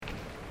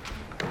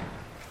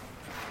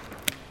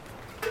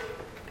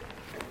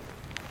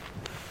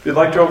If you'd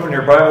like to open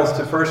your Bibles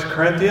to 1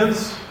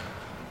 Corinthians,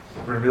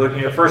 we're going to be looking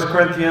at 1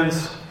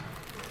 Corinthians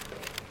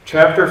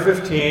chapter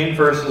 15,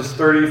 verses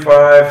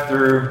 35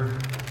 through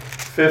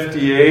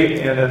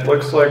 58, and it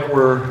looks like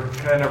we're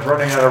kind of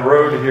running out of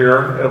road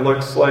here. It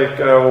looks like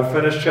we'll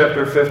finish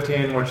chapter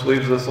 15, which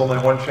leaves us only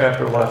one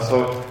chapter left.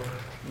 So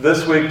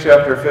this week,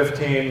 chapter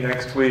 15,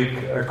 next week,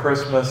 a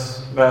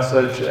Christmas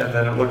message, and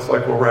then it looks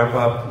like we'll wrap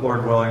up,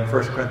 Lord willing,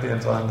 1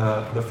 Corinthians on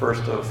the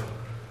 1st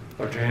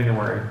of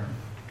January.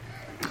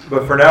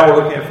 But for now,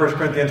 we're looking at 1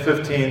 Corinthians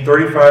 15,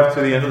 35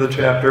 to the end of the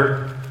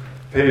chapter,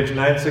 page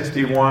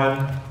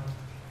 961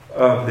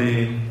 of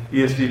the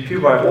ESV Pew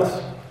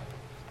Bibles,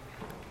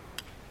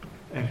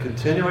 and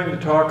continuing to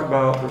talk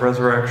about the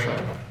resurrection.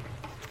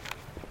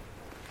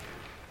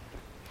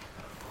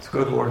 Let's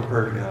go to the Lord in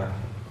prayer together.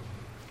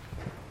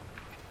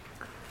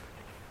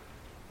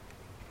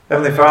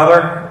 Heavenly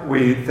Father,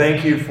 we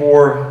thank you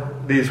for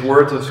these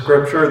words of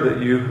Scripture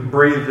that you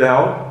breathed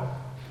out.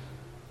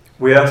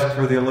 We ask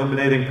for the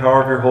illuminating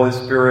power of your Holy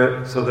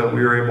Spirit so that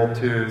we are able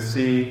to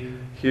see,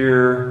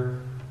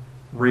 hear,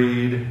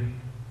 read,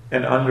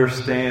 and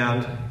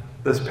understand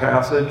this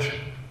passage.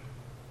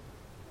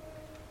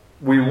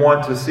 We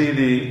want to see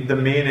the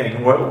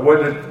meaning. What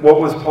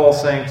was Paul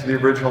saying to the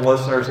original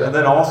listeners? And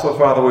then also,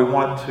 Father, we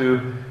want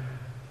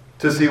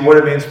to see what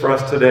it means for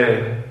us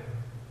today.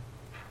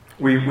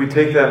 We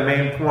take that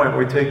main point,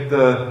 we take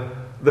the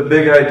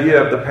big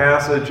idea of the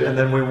passage, and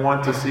then we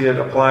want to see it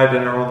applied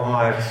in our own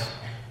lives.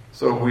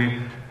 So we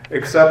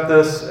accept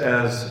this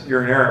as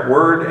your inerrant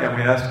word, and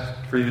we ask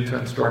for you to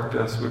instruct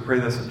us. We pray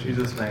this in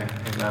Jesus' name.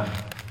 Amen.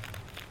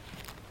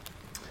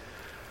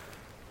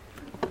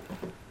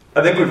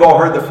 I think we've all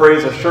heard the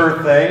phrase, a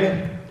sure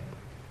thing.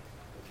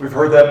 We've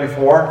heard that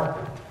before.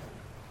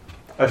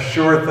 A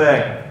sure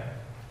thing.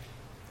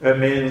 It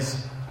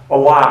means a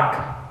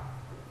lock,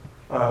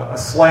 a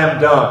slam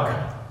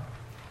dunk.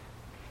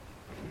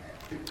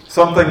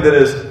 Something that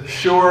is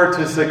sure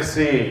to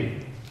succeed.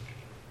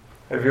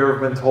 Have you ever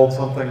been told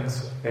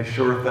something's a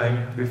sure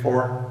thing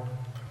before?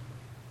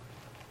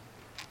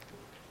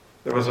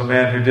 There was a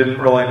man who didn't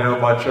really know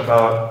much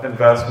about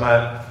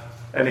investment,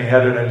 and he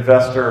had an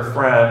investor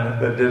friend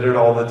that did it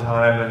all the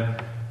time,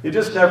 and he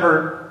just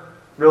never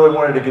really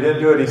wanted to get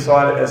into it. He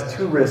saw it as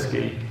too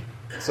risky,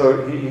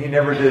 so he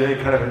never did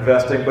any kind of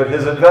investing. But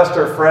his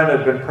investor friend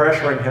had been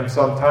pressuring him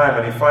some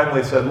time, and he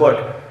finally said,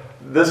 look,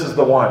 this is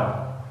the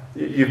one.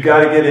 You've got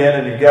to get in,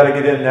 and you've got to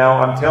get in now.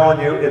 I'm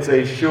telling you, it's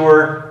a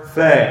sure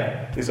thing.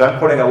 He said, I'm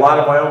putting a lot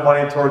of my own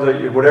money towards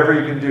it. Whatever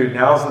you can do,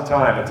 now's the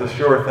time. It's a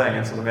sure thing.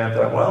 And so the man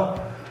thought,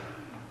 well,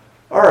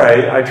 all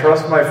right, I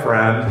trust my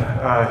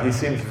friend. He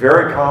seems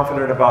very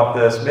confident about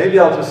this. Maybe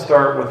I'll just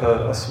start with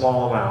a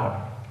small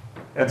amount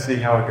and see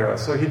how it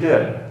goes. So he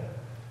did.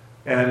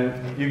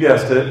 And you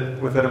guessed it,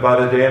 within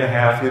about a day and a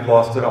half, he'd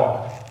lost it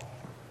all.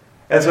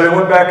 And so he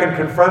went back and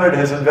confronted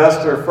his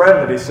investor friend,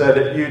 and he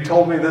said, you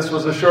told me this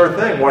was a sure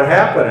thing. What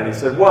happened? And he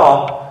said,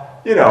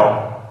 well, you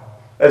know,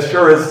 as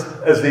sure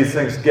as these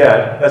things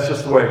get, that's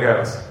just the way it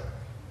goes.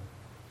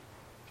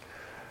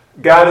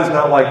 God is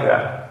not like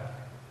that.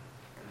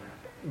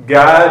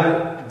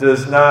 God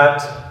does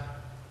not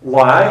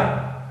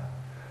lie.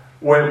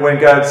 When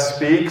God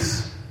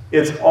speaks,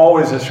 it's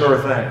always a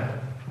sure thing.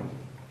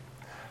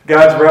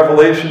 God's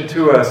revelation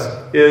to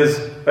us is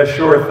a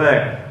sure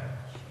thing.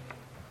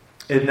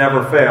 It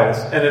never fails.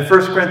 And in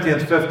 1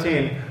 Corinthians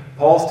 15,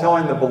 Paul's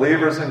telling the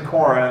believers in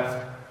Corinth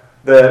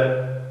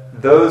that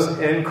those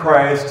in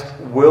Christ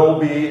will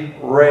be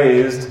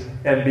raised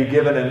and be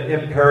given an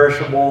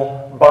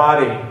imperishable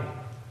body.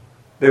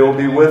 They will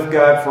be with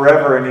God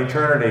forever in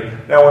eternity.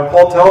 Now, when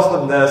Paul tells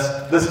them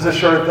this is a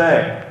sure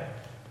thing.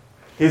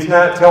 He's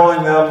not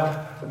telling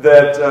them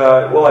that,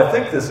 well, I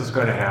think this is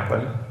going to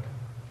happen.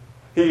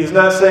 He's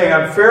not saying,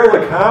 I'm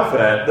fairly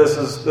confident this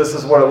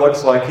is what it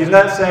looks like. He's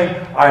not saying,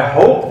 I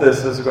hope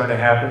this is going to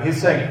happen. He's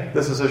saying,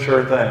 this is a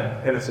sure thing,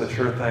 and it's a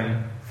sure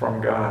thing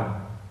from God.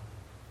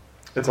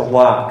 It's a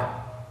lock.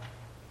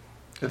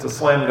 It's a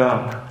slam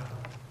dunk.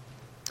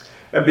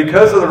 And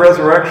because of the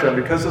resurrection,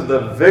 because of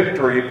the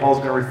victory, Paul's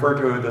going to refer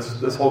to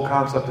this whole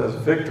concept as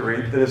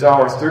victory, that is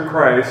ours through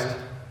Christ,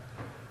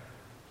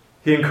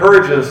 he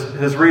encourages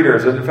his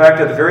readers. And in fact,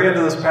 at the very end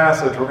of this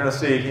passage, we're going to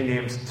see he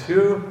names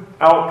two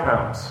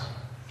outcomes,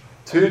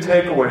 two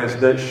takeaways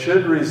that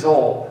should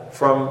result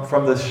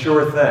from this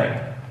sure thing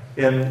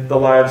in the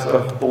lives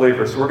of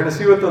believers. So we're going to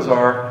see what those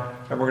are,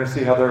 and we're going to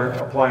see how they're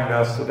applying to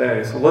us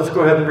today. So let's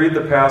go ahead and read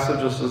the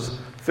passage. This is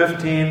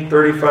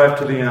 15:35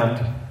 to the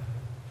end.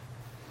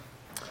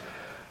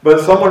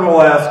 But someone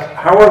will ask,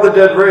 how are the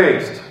dead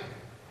raised?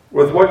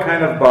 With what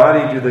kind of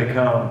body do they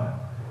come?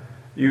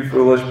 You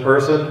foolish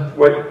person,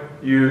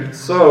 what you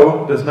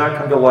sow does not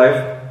come to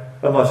life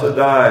unless it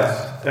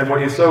dies. And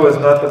what you sow is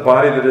not the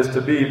body that is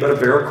to be, but a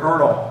bare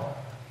kernel,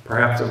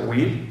 perhaps of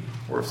wheat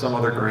or of some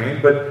other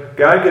grain. But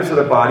God gives it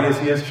a body as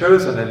he has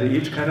chosen, and to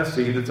each kind of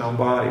seed its own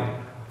body.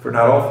 For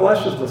not all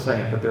flesh is the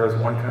same, but there is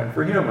one kind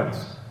for humans,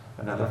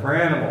 another for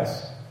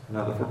animals,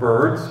 another for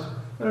birds,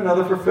 and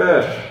another for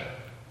fish.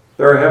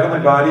 There are heavenly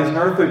bodies and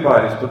earthly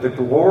bodies, but the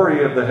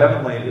glory of the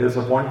heavenly is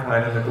of one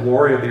kind, and the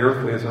glory of the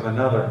earthly is of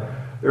another.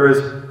 There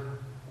is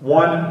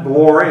one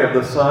glory of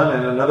the sun,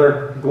 and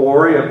another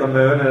glory of the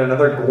moon, and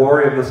another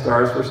glory of the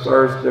stars, for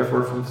stars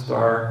differ from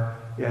star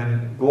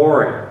in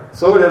glory.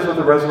 So it is with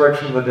the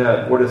resurrection of the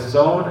dead. What is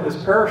sown is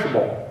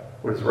perishable.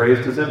 What is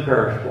raised is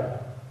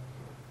imperishable.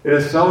 It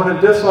is sown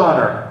in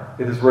dishonor.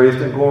 It is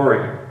raised in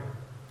glory.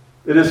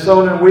 It is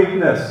sown in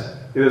weakness.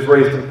 It is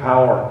raised in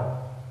power.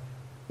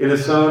 It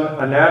is sown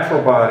a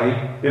natural body.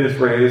 It is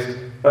raised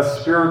a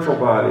spiritual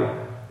body.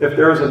 If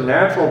there is a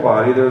natural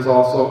body, there is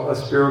also a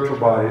spiritual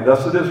body.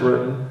 Thus it is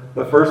written,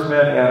 the first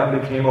man, Adam,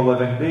 became a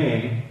living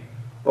being.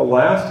 The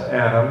last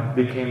Adam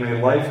became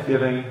a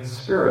life-giving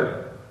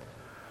spirit.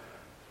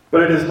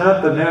 But it is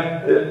not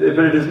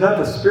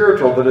the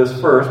spiritual that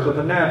is first, but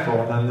the natural,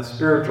 and then the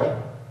spiritual.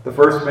 The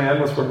first man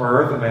was from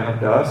earth, a man of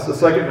dust. The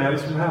second man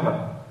is from heaven.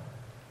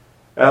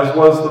 As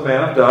was the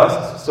man of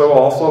dust, so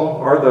also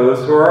are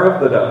those who are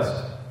of the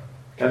dust.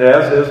 And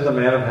as is the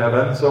man of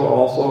heaven, so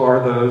also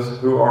are those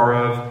who are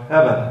of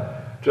heaven.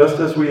 Just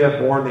as we have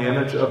borne the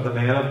image of the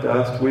man of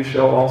dust, we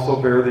shall also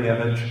bear the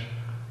image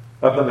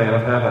of the man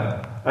of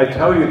heaven. I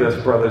tell you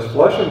this, brothers,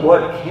 flesh and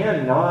blood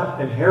cannot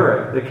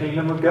inherit the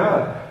kingdom of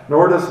God,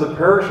 nor does the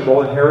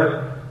perishable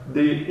inherit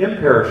the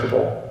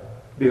imperishable.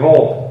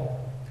 Behold,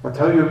 I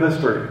tell you a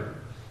mystery.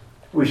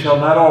 We shall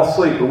not all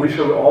sleep, but we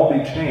shall all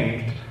be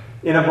changed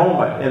in a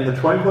moment, in the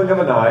twinkling of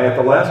an eye, at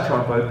the last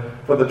trumpet.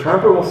 For the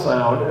trumpet will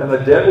sound, and the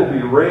dead will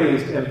be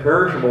raised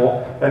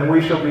imperishable, and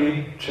we shall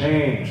be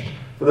changed.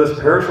 For this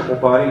perishable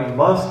body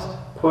must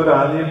put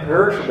on the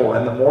imperishable,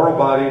 and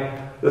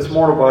this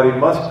mortal body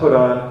must put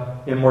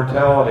on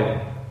immortality.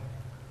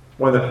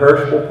 When the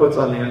perishable puts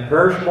on the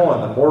imperishable,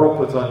 and the mortal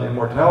puts on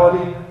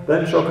immortality,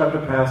 then shall come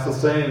to pass the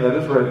saying that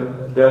is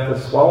written, death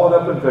is swallowed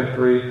up in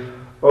victory.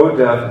 O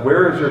death,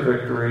 where is your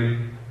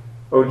victory?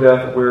 O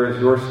death, where is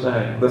your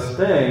sting? The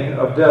sting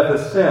of death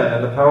is sin,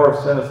 and the power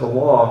of sin is the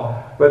law.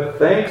 But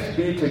thanks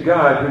be to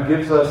God who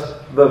gives us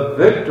the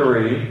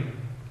victory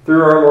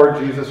through our Lord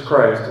Jesus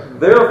Christ.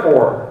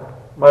 Therefore,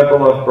 my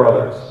beloved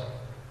brothers,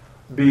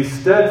 be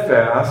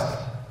steadfast,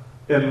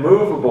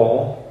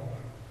 immovable,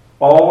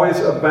 always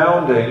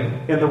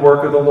abounding in the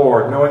work of the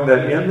Lord, knowing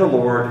that in the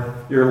Lord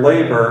your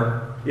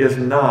labor is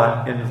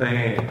not in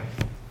vain.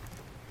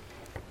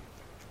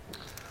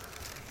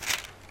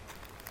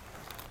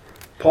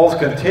 Paul's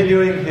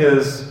continuing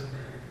his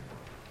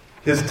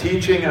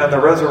teaching on the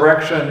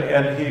resurrection,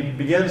 and he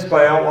begins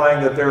by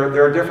outlining that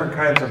there are different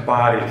kinds of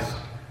bodies.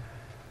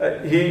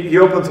 He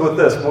opens with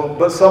this,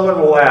 but someone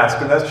will ask,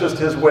 and that's just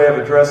his way of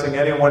addressing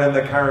anyone in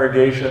the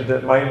congregation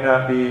that might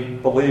not be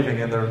believing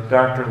in the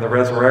doctrine of the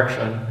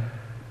resurrection.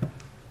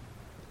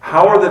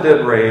 How are the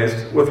dead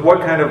raised? With what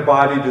kind of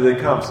body do they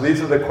come? So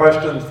these are the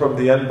questions from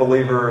the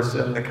unbelievers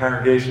in the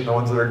congregation, the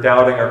ones that are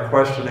doubting or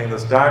questioning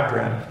this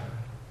doctrine.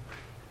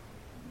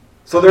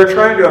 So they're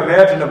trying to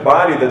imagine a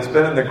body that's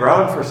been in the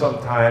ground for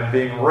some time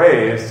being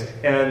raised,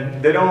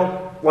 and they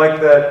don't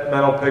like that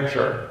mental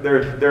picture.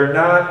 They're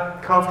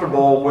not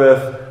comfortable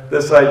with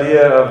this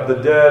idea of the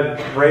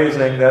dead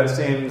raising. That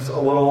seems a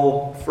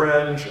little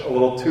fringe, a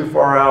little too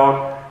far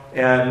out,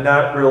 and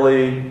not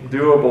really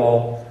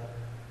doable.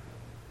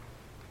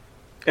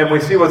 And we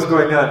see what's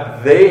going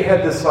on. They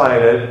had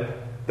decided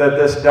that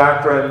this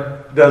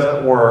doctrine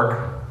doesn't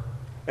work,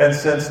 and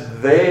since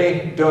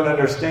they don't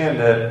understand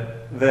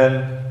it,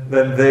 then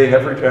they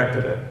have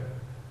rejected it.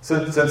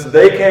 Since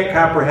they can't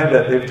comprehend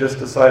it, they've just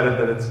decided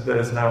that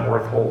it's not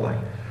worth holding.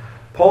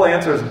 Paul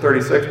answers in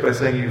 36 by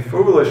saying, "You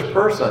foolish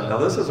person." Now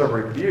this is a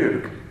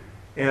rebuke,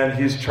 and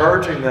he's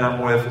charging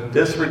them with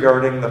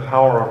disregarding the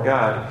power of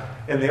God.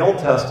 In the Old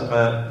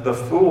Testament, the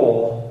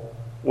fool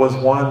was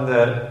one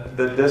that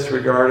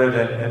disregarded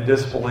and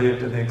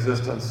disbelieved in the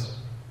existence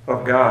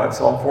of God.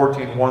 Psalm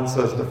 14:1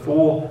 says, "The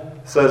fool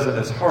says in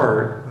his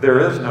heart, there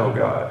is no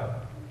God."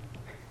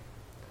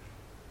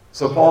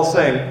 So Paul's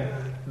saying,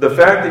 the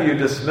fact that you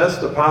dismiss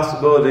the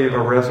possibility of a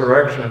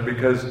resurrection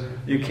because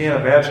you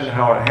can't imagine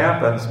how it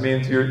happens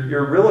means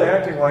you're really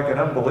acting like an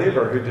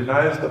unbeliever who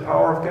denies the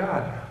power of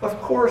God.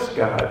 Of course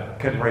God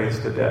can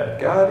raise the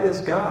dead. God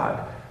is God.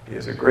 He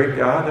is a great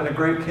God and a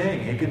great King.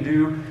 He can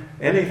do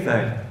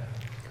anything.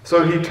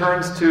 So he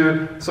turns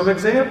to some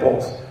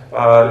examples.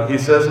 He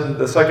says in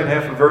the second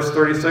half of verse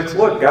 36,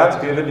 look, God's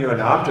given you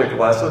an object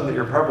lesson that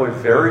you're probably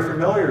very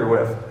familiar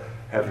with.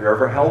 Have you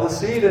ever held a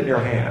seed in your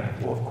hand?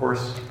 Well, of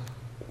course,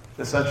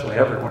 essentially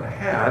everyone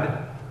had.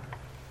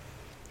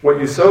 What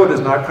you sow does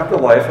not come to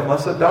life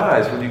unless it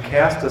dies. When you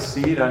cast a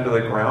seed onto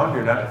the ground,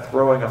 you're not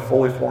throwing a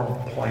fully formed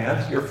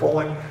plant. You're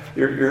throwing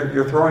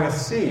a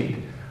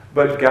seed.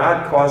 But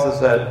God causes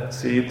that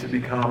seed to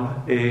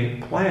become a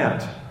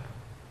plant,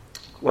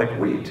 like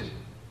wheat.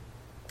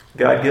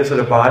 God gives it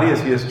a body as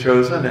He has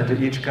chosen, and to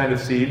each kind of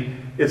seed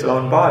its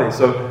own body.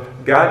 So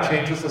God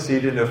changes the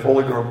seed into a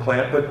fully grown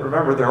plant, but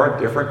remember, there are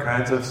different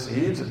kinds of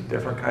seeds and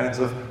different kinds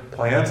of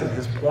plants, and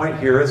his point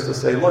here is to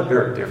say, look,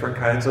 there are different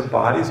kinds of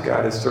bodies.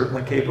 God is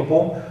certainly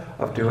capable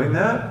of doing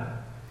that.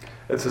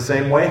 It's the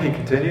same way he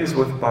continues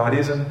with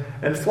bodies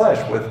and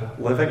flesh, with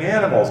living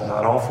animals.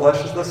 Not all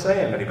flesh is the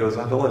same. And he goes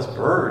on to list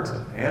birds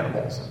and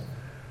animals and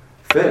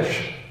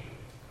fish.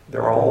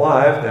 They're all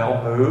alive, they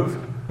all move,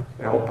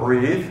 they all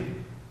breathe,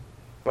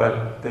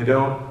 but they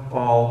don't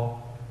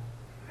all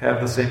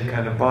have the same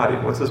kind of body.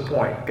 What's his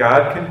point?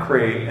 God can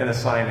create and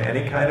assign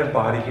any kind of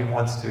body he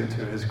wants to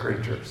his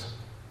creatures.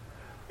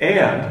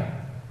 And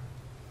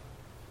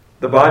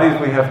the bodies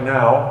we have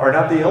now are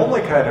not the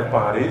only kind of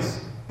bodies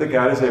that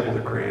God is able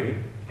to create.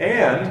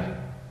 And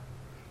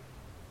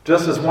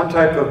just as one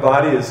type of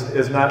body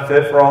is not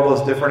fit for all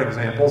those different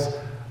examples,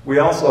 we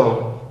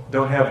also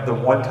don't have the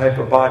one type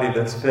of body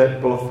that's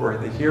fit both for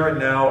the here and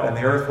now and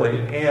the earthly,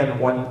 and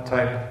one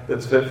type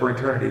that's fit for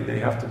eternity. They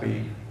have to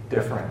be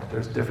different.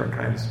 There's different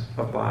kinds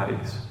of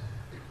bodies.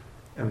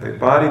 And the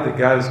body that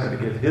God is going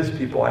to give his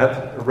people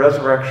at the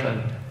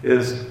resurrection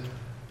is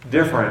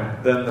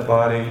different than the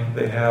body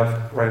they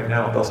have right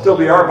now. They'll still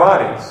be our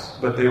bodies,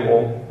 but they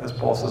will, as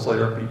Paul says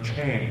later, be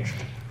changed.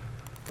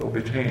 They'll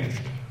be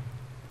changed.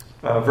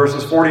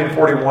 Verses 40 and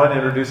 41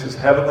 introduces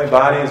heavenly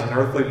bodies and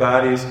earthly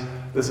bodies.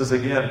 This is,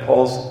 again,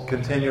 Paul's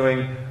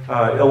continuing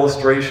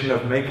illustration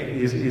of making...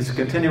 He's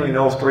continuing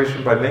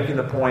illustration by making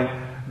the point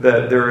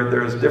that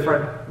there's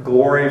different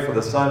glory for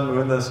the sun, moon,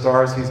 and the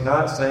stars. He's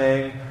not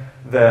saying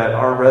that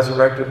our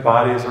resurrected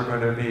bodies are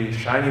going to be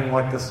shining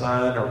like the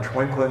sun or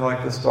twinkling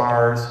like the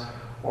stars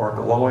or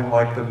glowing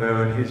like the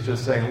moon. He's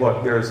just saying,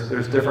 look,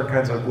 there's different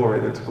kinds of glory.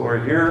 There's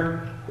glory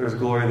here, there's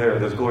glory there.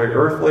 There's glory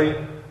earthly,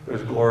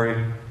 there's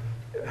glory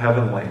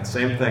heavenly.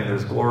 Same thing,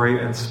 there's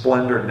glory and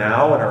splendor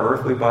now in our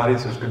earthly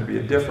bodies. There's going to be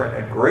a different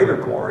and greater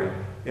glory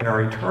in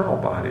our eternal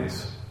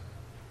bodies.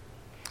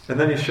 And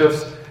then he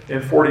shifts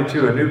in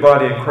 42, a new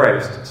body in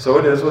Christ. So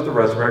it is with the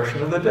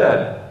resurrection of the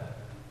dead.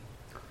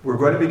 We're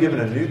going to be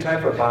given a new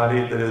type of body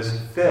that is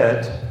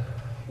fit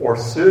or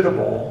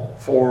suitable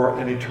for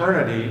an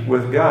eternity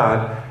with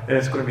God, and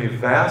it's going to be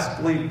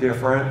vastly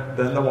different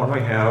than the one we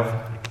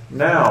have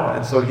now.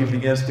 And so he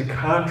begins to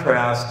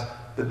contrast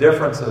the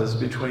differences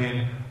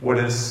between what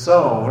is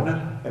sown,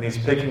 and he's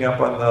picking up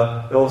on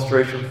the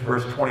illustration from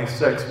verse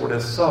 26, what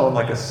is sown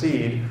like a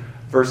seed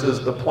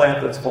versus the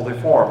plant that's fully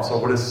formed. So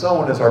what is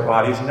sown is our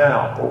bodies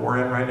now, what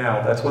we're in right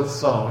now. That's what's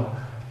sown.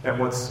 And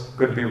what's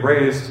going to be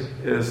raised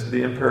is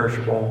the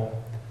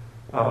imperishable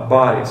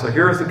body. So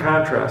here is the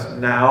contrast.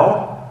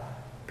 Now,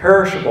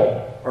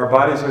 perishable. Our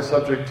bodies are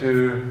subject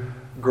to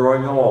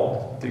growing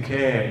old,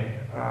 decaying,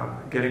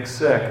 getting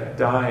sick,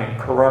 dying,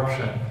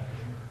 corruption.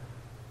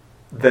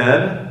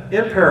 Then,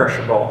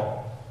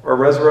 imperishable. Our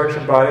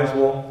resurrection bodies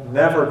will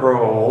never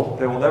grow old.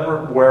 They will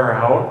never wear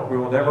out. We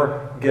will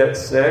never get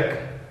sick.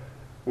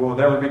 We will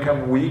never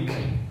become weak.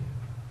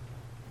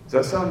 Does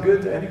that sound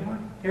good to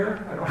anyone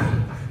here?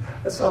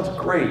 That sounds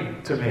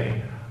great to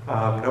me.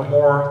 No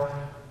more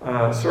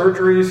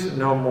surgeries,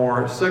 no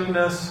more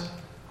sickness.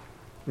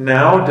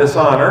 Now,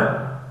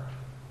 dishonor.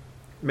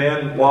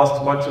 Man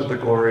lost much of the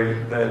glory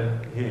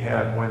that he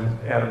had when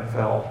Adam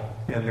fell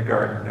in the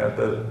garden.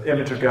 The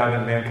image of God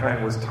in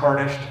mankind was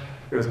tarnished.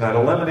 It was not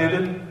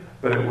eliminated,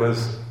 but it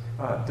was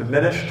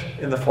diminished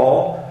in the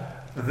fall.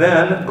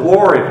 Then,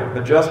 glory,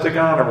 majestic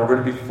honor. We're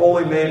going to be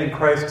fully made in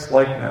Christ's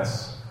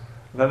likeness.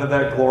 None of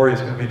that glory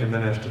is going to be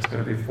diminished. It's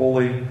going to be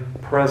fully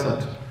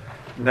present.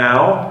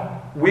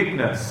 Now,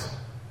 weakness.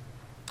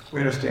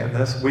 We understand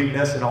this.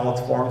 Weakness in all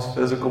its forms,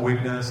 physical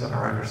weakness in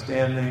our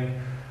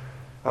understanding,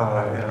 in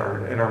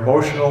our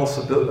emotional,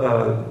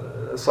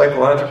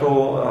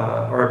 psychological,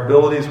 our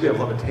abilities. We have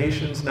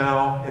limitations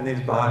now in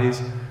these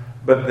bodies.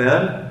 But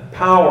then,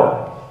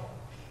 power.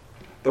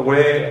 The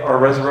way our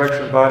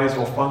resurrection bodies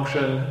will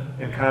function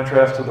in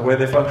contrast to the way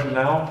they function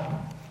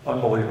now,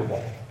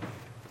 unbelievable.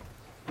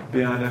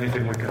 Beyond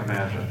anything we can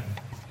imagine.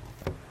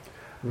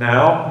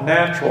 Now,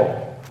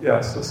 natural.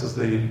 Yes, this is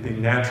the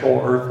natural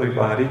earthly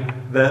body.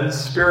 Then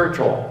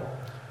spiritual.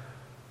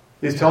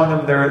 He's telling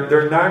them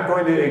they're not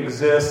going to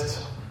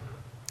exist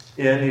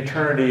in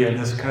eternity in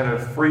this kind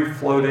of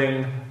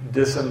free-floating,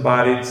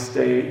 disembodied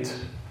state.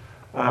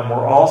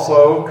 We're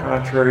also,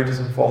 contrary to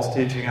some false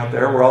teaching out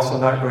there, we're also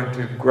not going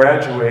to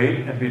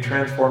graduate and be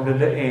transformed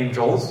into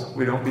angels.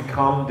 We don't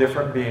become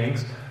different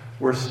beings.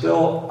 We're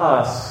still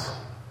us.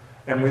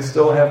 And we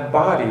still have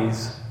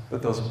bodies,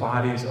 but those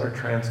bodies are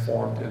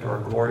transformed into our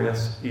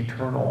glorious,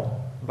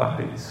 eternal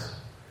bodies.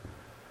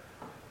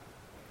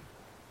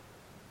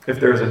 If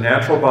there's a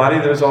natural body,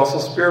 there's also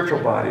a spiritual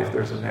body. If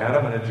there's an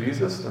Adam and a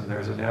Jesus, then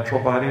there's a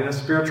natural body and a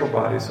spiritual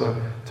body. So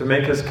to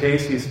make his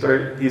case, he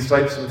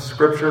cites some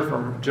scripture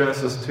from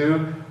Genesis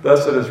 2.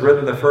 Thus it is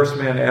written, the first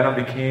man, Adam,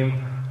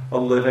 became a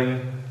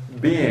living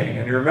being.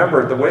 And you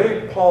remember, the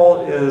way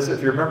Paul is,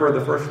 if you remember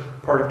the first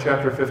part of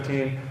chapter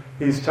 15,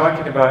 he's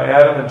talking about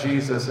Adam and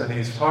Jesus, and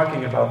he's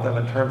talking about them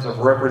in terms of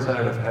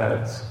representative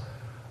heads.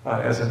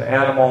 As in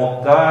Adam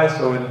all die,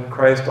 so in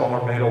Christ all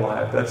are made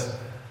alive.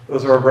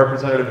 Those are our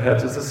representative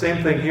heads. It's the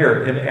same thing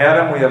here. In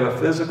Adam we have a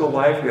physical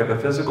life, we have a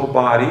physical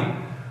body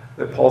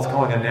that Paul's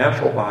calling a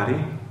natural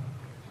body.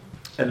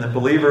 And the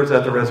believers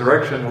at the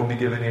resurrection will be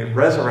given a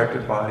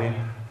resurrected body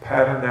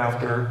patterned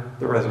after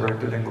the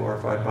resurrected and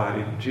glorified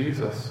body of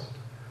Jesus.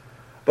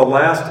 The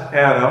last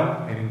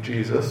Adam, meaning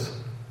Jesus,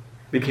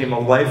 became a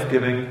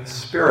life-giving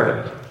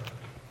spirit.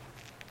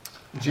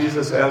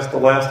 Jesus, as the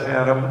last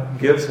Adam,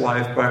 gives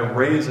life by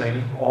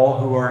raising all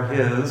who are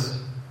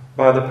his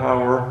by the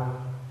power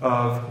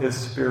of his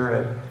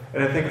Spirit.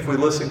 And I think if we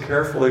listen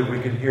carefully,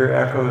 we can hear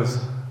echoes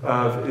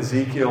of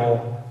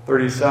Ezekiel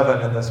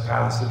 37 in this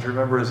passage.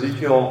 Remember,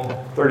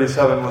 Ezekiel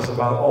 37 was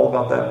all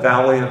about that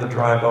valley of the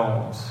dry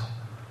bones.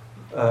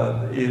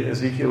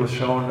 Ezekiel was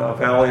shown a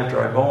valley of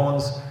dry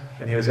bones,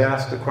 and he was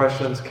asked the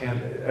question,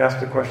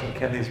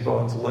 can these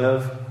bones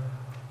live?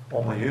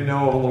 Only you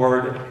know, O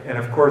Lord. And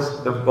of course,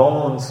 the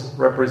bones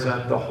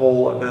represent the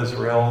whole of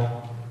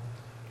Israel.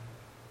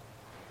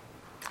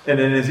 And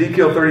in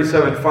Ezekiel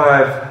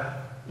 37:5,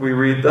 we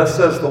read, "Thus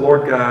says the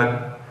Lord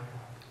God,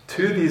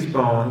 to these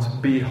bones,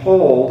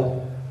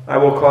 behold, I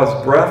will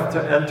cause breath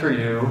to enter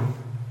you,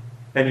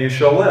 and you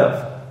shall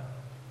live."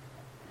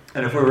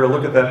 And if we were to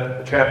look at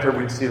that chapter,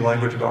 we'd see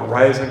language about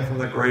rising from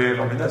the grave.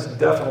 I mean, that's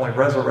definitely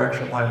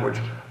resurrection language.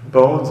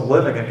 Bones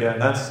living again.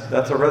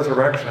 That's a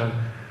resurrection.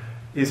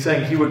 He's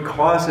saying he would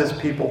cause his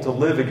people to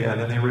live again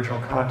in the original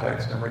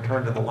context and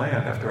return to the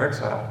land after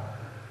exile.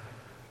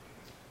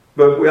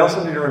 But we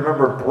also need to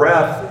remember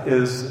breath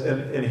is,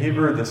 in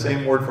Hebrew, the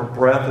same word for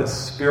breath is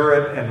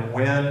spirit and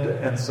wind.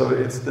 And so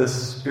it's this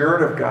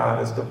Spirit of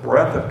God, it's the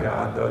breath of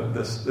God,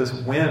 this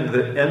wind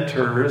that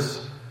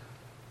enters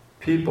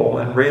people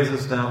and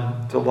raises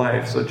them to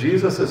life. So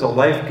Jesus is a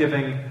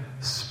life-giving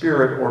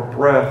spirit or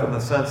breath in the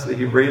sense that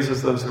he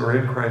raises those who are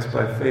in Christ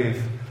by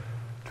faith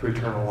to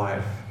eternal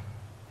life.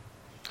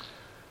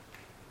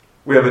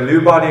 We have a new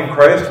body in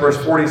Christ, verse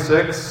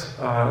 46.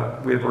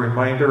 We have a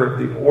reminder of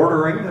the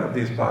ordering of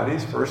these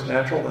bodies, first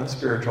natural, then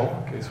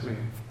spiritual, in case we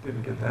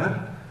didn't get that.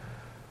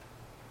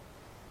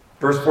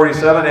 Verse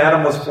 47,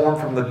 Adam was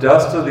formed from the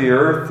dust of the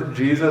earth.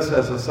 Jesus,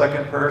 as the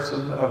second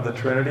person of the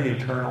Trinity,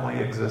 eternally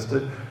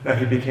existed. Now,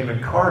 he became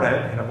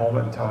incarnate in a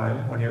moment in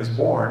time when he was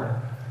born.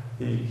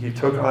 He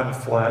took on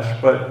flesh,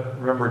 but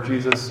remember,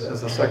 Jesus,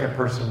 as the second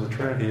person of the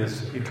Trinity,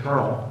 is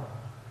eternal.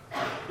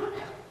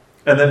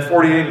 And then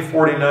 48 and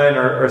 49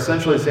 are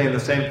essentially saying the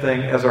same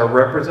thing. As our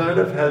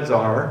representative heads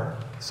are,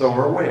 so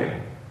are we.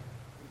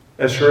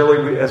 As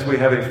surely as we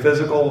have a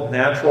physical,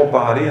 natural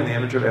body in the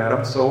image of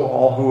Adam, so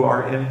all who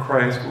are in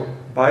Christ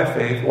by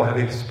faith will have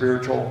a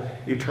spiritual,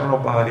 eternal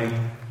body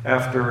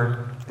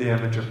after the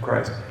image of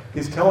Christ.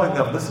 He's telling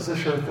them this is a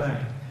sure thing.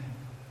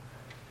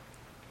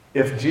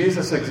 If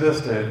Jesus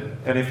existed,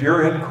 and if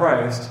you're in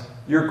Christ,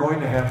 you're going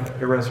to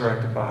have a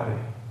resurrected body.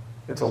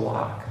 It's a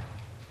lock.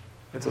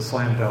 It's a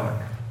slam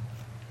dunk.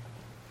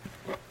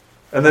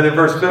 And then in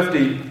verse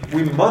 50,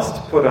 we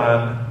must put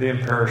on the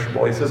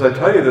imperishable. He says, I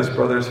tell you this,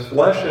 brothers,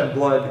 flesh and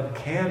blood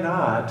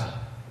cannot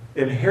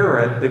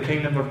inherit the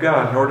kingdom of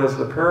God, nor does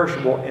the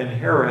perishable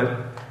inherit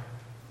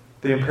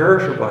the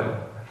imperishable.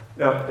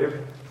 Now, if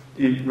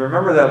you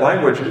remember that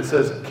language, it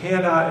says,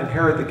 cannot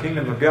inherit the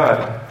kingdom of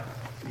God.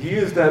 He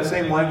used that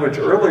same language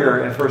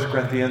earlier in 1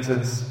 Corinthians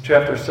in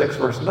chapter 6,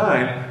 verse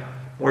 9,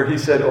 where he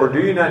said, or do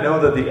you not know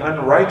that the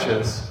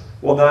unrighteous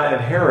will not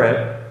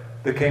inherit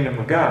the kingdom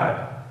of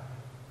God?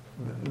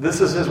 This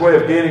is his way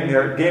of gaining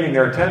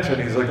their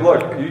attention. He's like,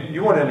 look,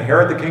 you want to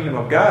inherit the kingdom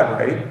of God,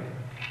 right?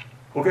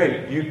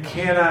 Okay, you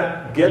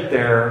cannot get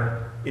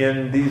there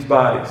in these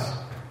bodies.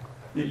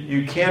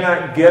 You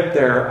cannot get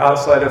there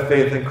outside of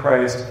faith in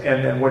Christ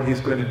and what he's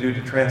going to do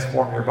to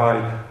transform your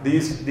body.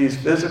 These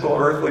physical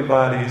earthly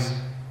bodies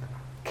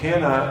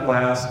cannot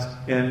last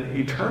in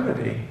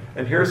eternity.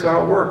 And here's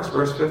how it works.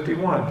 Verse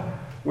 51.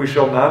 We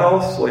shall not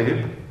all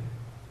sleep.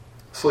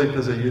 Sleep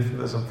is a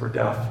euphemism for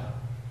death.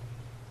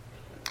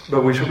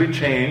 But we shall be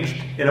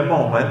changed in a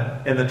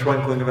moment, in the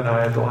twinkling of an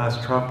eye at the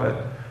last trumpet.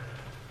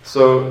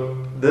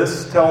 So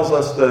this tells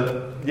us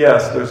that,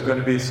 yes, there's going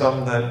to be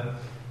some that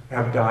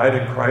have died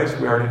in Christ.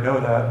 We already know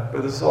that.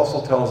 But this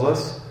also tells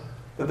us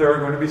that there are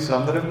going to be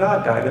some that have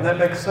not died. And that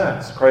makes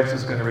sense. Christ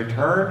is going to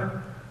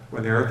return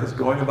when the earth is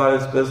going about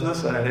its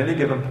business. And at any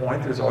given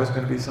point, there's always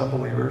going to be some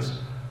believers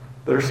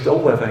that are still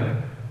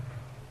living.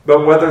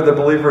 But whether the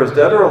believer is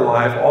dead or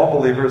alive, all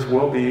believers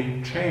will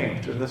be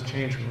changed. And this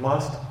change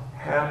must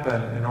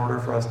happen in order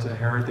for us to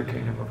inherit the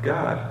kingdom of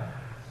God.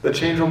 The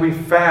change will be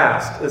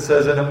fast. It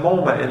says in a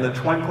moment, in the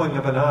twinkling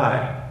of an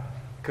eye.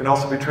 It can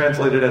also be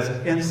translated as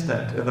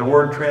instant. And the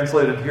word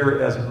translated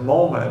here as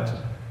moment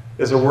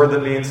is a word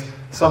that means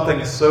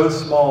something so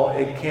small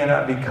it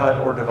cannot be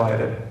cut or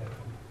divided.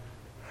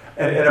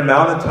 And an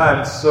amount of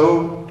time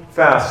so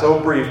fast, so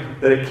brief,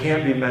 that it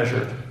can't be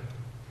measured.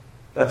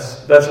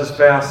 That's as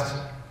fast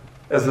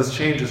as this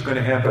change is going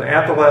to happen.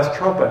 At the last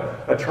trumpet,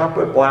 a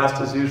trumpet blast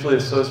is usually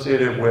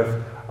associated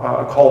with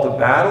a call to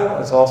battle.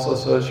 It's also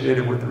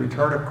associated with the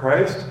return of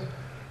Christ.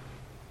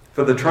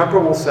 For the trumpet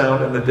will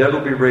sound, and the dead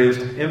will be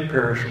raised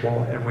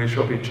imperishable, and we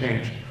shall be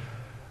changed.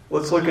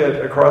 Let's look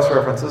at a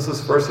cross-reference. This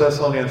is 1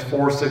 Thessalonians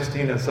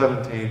 4:16 and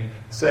 17,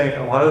 saying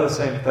a lot of the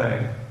same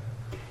thing.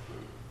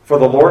 For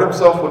the Lord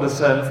himself will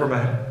descend from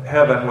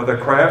heaven with a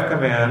cry of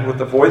command, with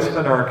the voice of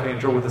an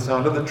archangel, with the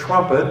sound of the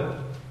trumpet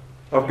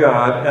of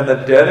God, and the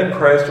dead in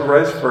Christ will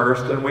rise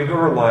first, and we who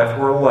are alive,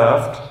 who are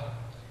left,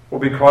 will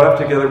be caught up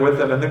together with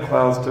them in the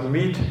clouds to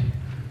meet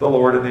the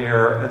Lord in the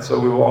air, and so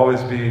we will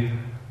always be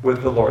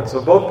with the Lord.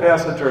 So both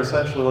passages are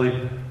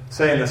essentially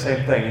saying the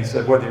same thing. He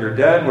said, whether you're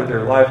dead, whether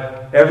you're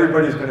alive,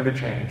 everybody's going to be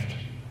changed.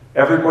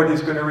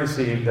 Everybody's going to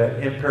receive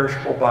that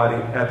imperishable body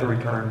at the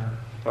return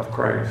of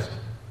Christ.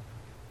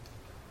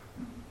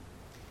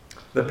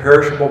 The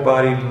perishable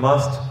body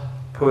must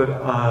put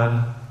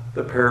on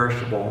the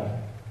perishable.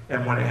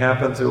 And when it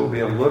happens, it will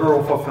be a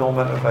literal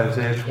fulfillment of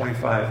Isaiah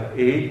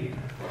 25:8.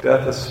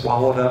 Death is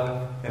swallowed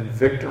up in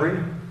victory.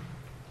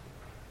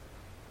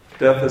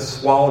 Death is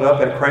swallowed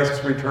up at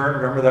Christ's return.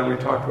 Remember that we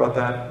talked about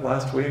that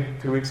last week,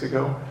 2 weeks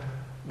ago?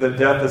 That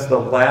death is the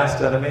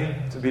last enemy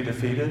to be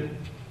defeated.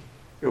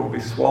 It will be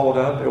swallowed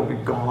up. It will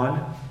be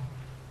gone.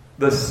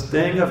 The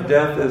sting of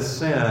death is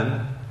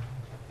sin,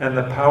 and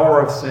the power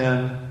of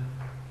sin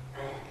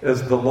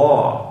is the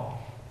law.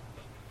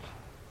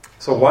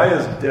 So why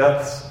is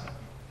death's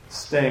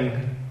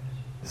sting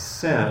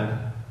sin?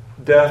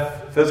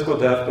 Death, physical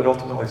death, but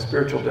ultimately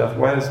spiritual death.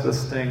 Why is the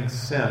sting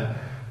sin?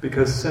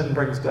 Because sin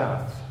brings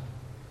death.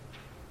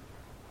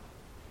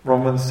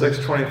 Romans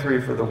 6:23,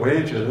 for the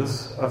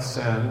wages of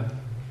sin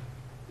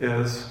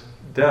is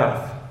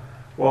death.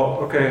 Well,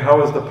 okay,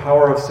 how is the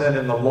power of sin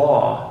in the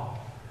law?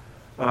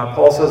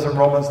 Paul says in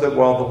Romans that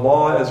while the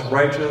law is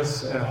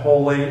righteous and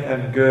holy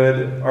and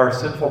good, our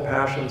sinful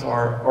passions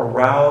are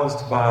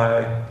aroused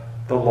by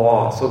the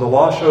law. So the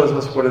law shows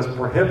us what is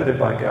prohibited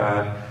by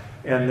God,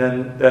 and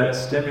then that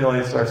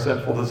stimulates our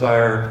sinful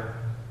desire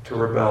to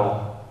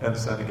rebel and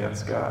sin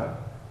against God.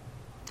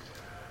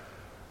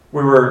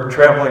 We were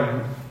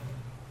traveling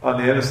on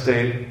the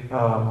interstate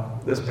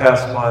this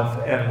past month,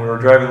 and we were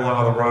driving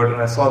along on the road,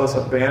 and I saw this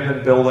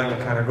abandoned building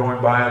kind of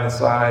going by on the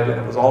side, and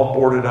it was all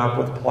boarded up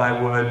with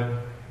plywood.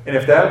 And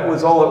if that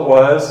was all it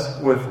was,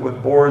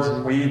 with boards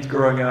and weeds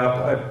growing up,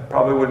 I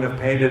probably wouldn't have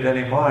painted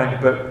any mind.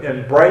 But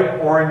in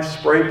bright orange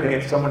spray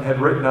paint, someone had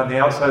written on the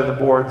outside of the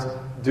boards,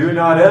 "Do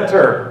not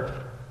enter."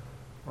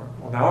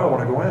 Well, now I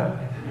want to go in.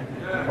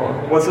 Well,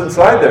 what's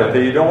inside there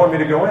that you don't want me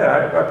to go in?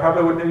 I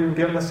probably wouldn't have even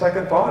given a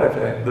second thought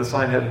if the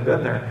sign hadn't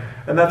been there.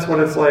 And that's what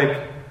it's like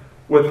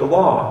with the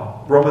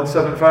law. Romans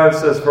 7:5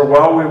 says, for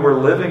while we were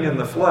living in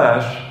the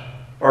flesh,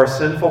 our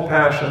sinful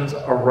passions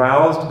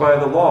aroused by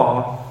the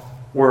law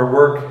were at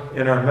work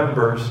in our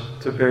members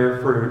to bear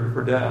fruit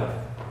for death.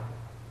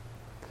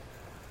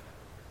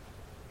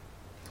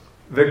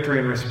 Victory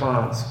and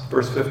response.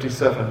 Verse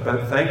 57,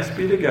 but thanks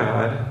be to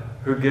God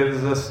who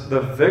gives us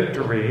the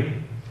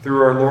victory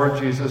through our Lord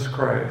Jesus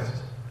Christ.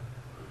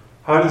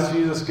 How does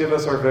Jesus give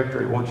us our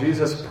victory? Well,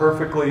 Jesus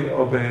perfectly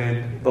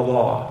obeyed the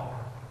law.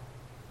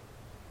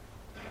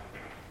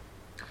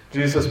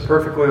 Jesus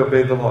perfectly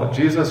obeyed the law.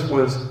 Jesus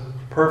was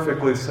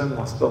perfectly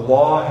sinless. The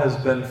law has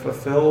been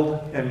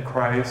fulfilled in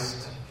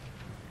Christ,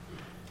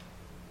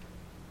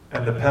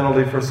 and the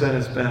penalty for sin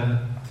has been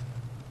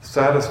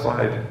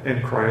satisfied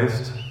in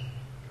Christ.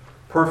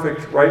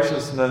 Perfect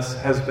righteousness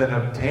has been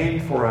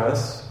obtained for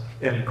us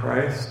in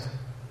Christ.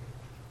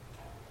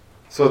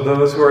 So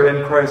those who are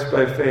in Christ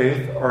by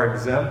faith are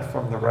exempt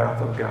from the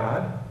wrath of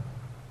God.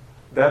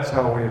 That's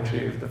how we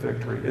achieve the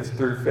victory. It's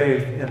through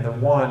faith in the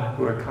one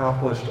who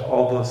accomplished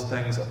all those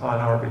things on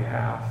our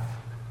behalf.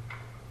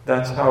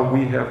 That's how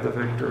we have the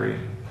victory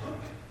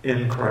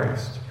in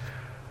Christ.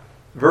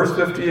 Verse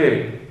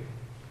 58.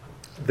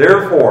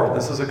 Therefore,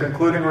 this is a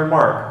concluding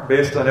remark,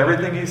 based on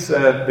everything he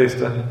said,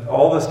 based on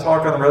all this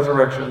talk on the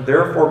resurrection.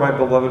 Therefore, my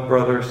beloved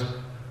brothers,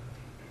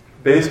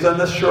 based on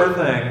this sure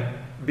thing,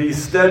 be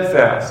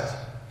steadfast,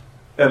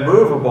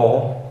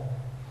 immovable,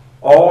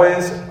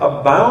 always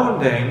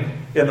abounding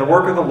in the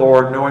work of the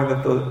Lord, knowing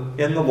that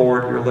in the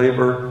Lord your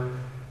labor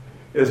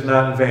is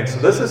not in vain. So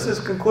this is his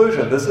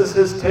conclusion. This is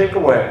his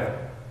takeaway,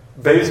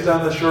 based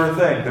on the sure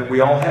thing that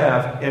we all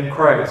have in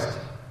Christ.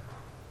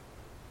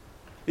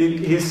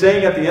 He's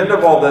saying at the end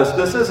of all this,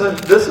 this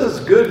is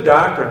good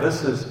doctrine.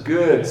 This is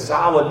good,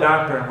 solid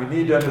doctrine. We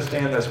need to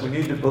understand this. We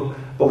need to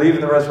believe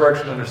in the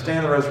resurrection,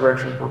 understand the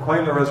resurrection,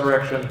 proclaim the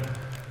resurrection.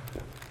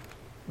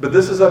 But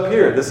this is up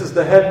here. This is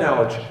the head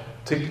knowledge.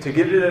 To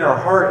get it in our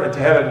heart and to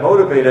have it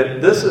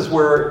motivated, this is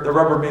where the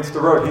rubber meets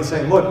the road. He's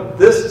saying, look,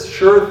 this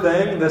sure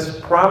thing, this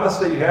promise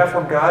that you have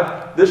from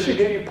God, this should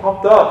get you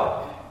pumped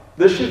up.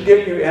 This should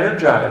get you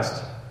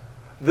energized.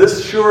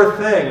 This sure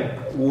thing,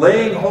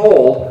 laying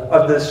hold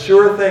of this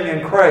sure thing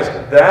in Christ,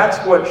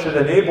 that's what should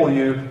enable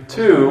you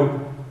to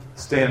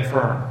stand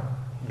firm,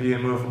 be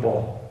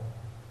immovable,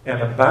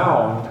 and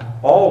abound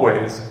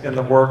always in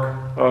the work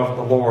of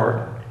the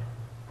Lord.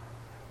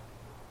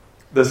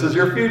 This is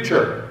your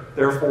future.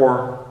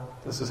 Therefore,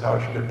 this is how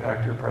it should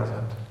impact your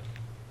present.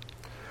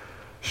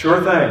 Sure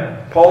thing.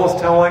 Paul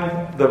is telling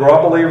the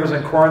raw believers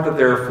in Corinth that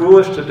they are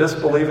foolish to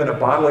disbelieve in a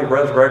bodily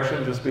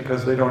resurrection just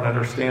because they don't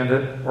understand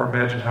it or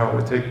imagine how it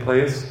would take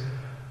place.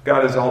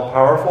 God is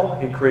all-powerful.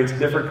 He creates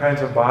different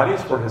kinds of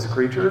bodies for his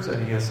creatures,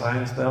 and he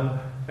assigns them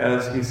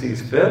as he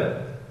sees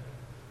fit.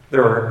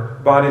 There are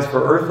bodies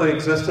for earthly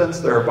existence.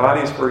 There are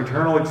bodies for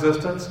eternal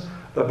existence.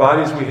 The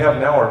bodies we have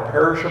now are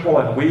perishable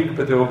and weak,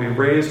 but they will be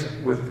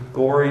raised with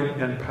glory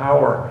and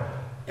power.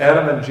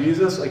 Adam and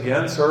Jesus,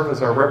 again, serve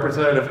as our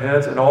representative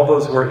heads, and all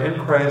those who are in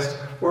Christ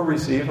will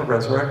receive a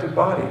resurrected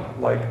body,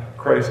 like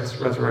Christ's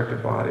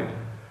resurrected body.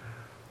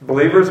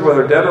 Believers,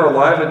 whether dead or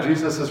alive at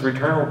Jesus'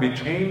 return, will be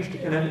changed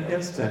in an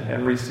instant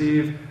and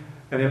receive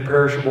an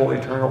imperishable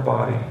eternal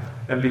body.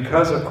 And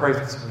because of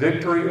Christ's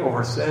victory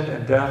over sin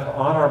and death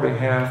on our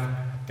behalf,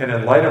 and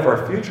in light of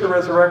our future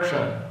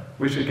resurrection,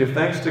 we should give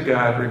thanks to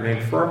God,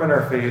 remain firm in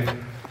our faith,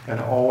 and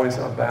always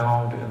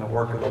abound in the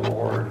work of the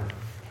Lord.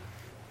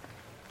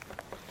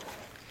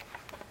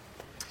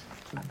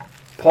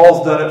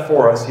 Paul's done it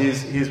for us.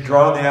 He's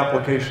drawn the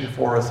application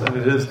for us, and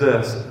it is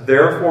this: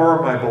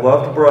 therefore, my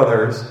beloved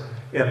brothers,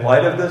 in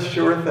light of this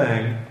sure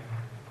thing,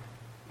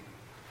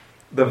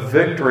 the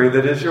victory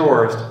that is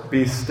yours,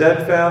 be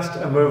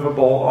steadfast,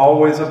 immovable,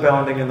 always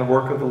abounding in the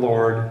work of the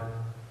Lord,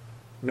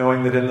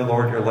 knowing that in the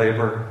Lord your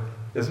labor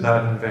is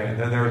not in vain.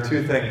 And there are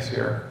two things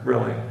here,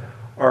 really: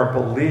 our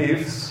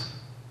beliefs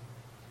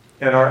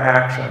and our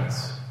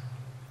actions.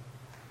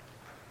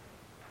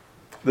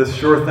 This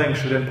sure thing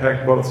should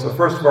impact both. So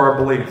first of all, our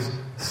beliefs.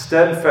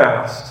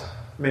 Steadfast,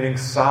 meaning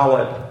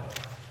solid,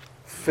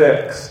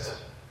 fixed.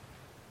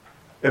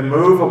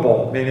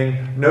 Immovable,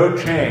 meaning no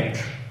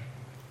change.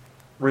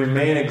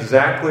 Remain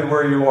exactly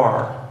where you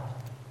are.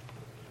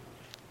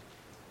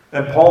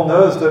 And Paul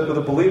knows that the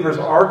believers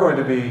are going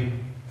to be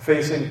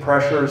facing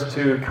pressures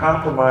to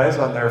compromise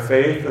on their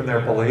faith and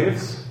their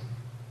beliefs.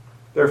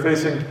 They're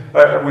facing,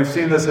 we've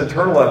seen this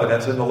internal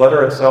evidence in the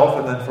letter itself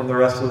and then from the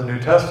rest of the New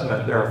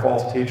Testament. There are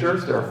false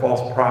teachers, there are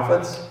false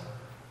prophets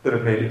that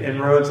have made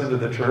inroads into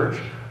the church.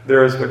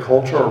 There is the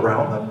culture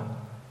around them.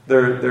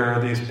 There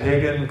are these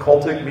pagan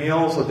cultic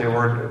meals that they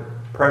were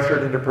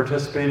pressured into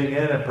participating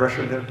in and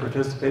pressured into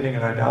participating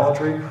in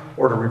idolatry,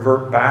 or to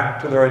revert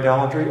back to their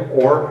idolatry,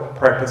 or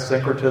practice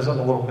syncretism,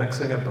 a little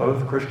mixing of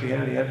both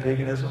Christianity and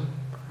paganism.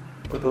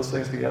 Put those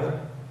things together.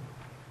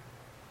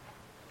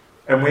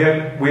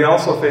 And we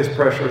also face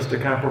pressures to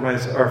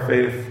compromise our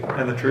faith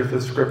and the truth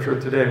of Scripture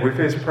today. We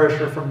face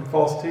pressure from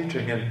false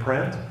teaching in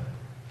print,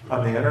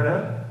 on the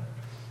internet.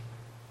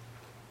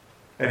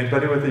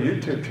 Anybody with a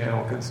YouTube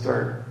channel can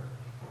start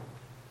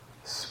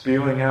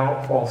spewing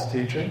out false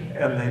teaching,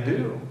 and they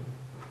do.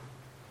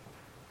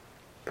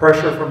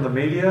 Pressure from the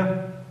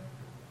media,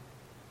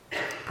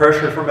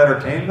 pressure from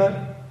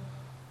entertainment,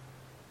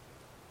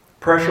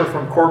 pressure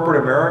from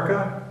corporate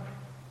America,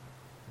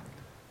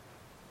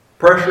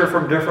 pressure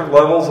from different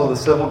levels of the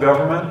civil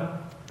government,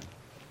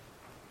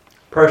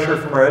 pressure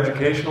from our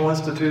educational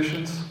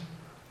institutions,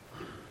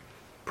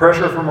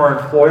 pressure from our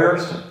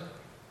employers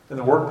in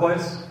the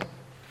workplace,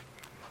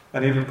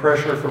 and even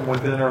pressure from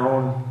within our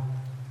own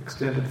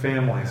extended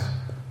families.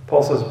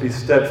 Paul says, be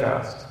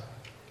steadfast,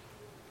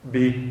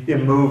 be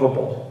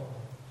immovable,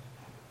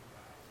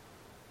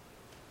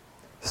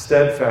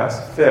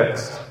 steadfast,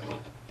 fixed.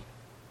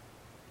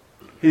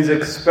 He's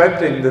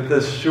expecting that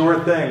this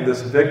sure thing,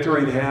 this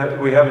victory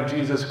we have in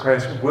Jesus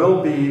Christ,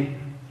 will be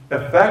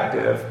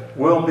effective,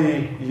 will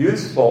be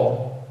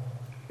useful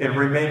in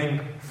remaining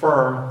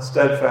firm,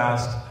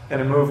 steadfast, and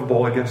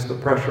immovable against the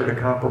pressure to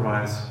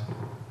compromise.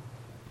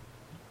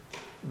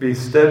 Be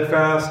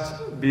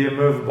steadfast, be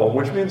immovable,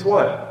 which means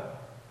what?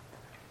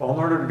 Well, in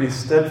order to be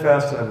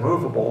steadfast and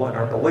immovable in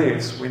our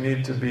beliefs, we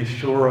need to be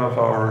sure of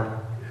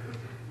our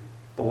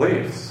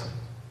beliefs.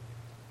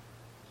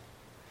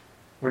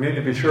 We need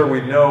to be sure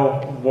we know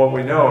what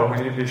we know, and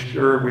we need to be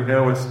sure we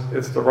know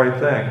it's the right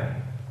thing.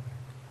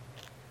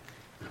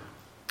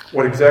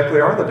 What exactly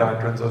are the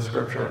doctrines of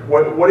Scripture?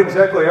 What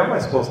exactly am I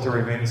supposed to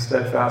remain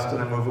steadfast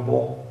and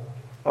immovable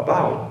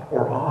about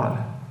or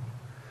on?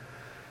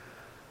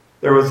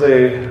 There was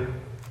a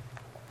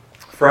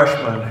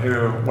freshman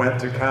who went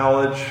to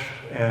college,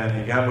 and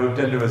he got moved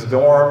into his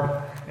dorm,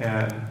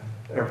 and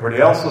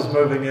everybody else was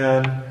moving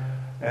in.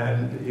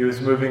 And he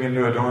was moving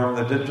into a dorm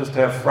that didn't just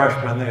have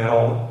freshmen, they had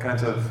all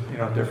kinds of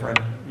different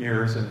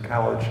years in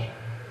college.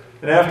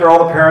 And after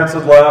all the parents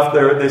had left,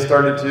 they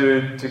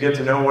started to get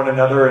to know one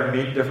another and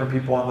meet different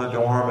people in the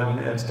dorm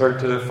and start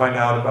to find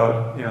out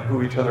about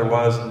who each other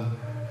was and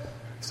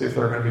see if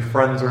they were going to be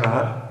friends or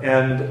not.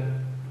 And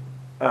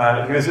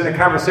he was in a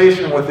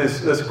conversation with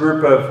this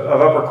group of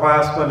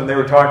upperclassmen, and they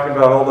were talking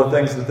about all the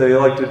things that they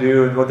like to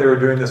do and what they were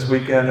doing this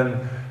weekend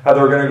and how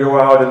they were going to go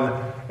out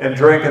and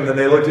drink. And then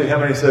they looked at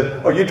him and he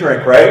said, "Oh, you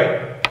drink,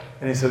 right?"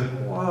 And he said,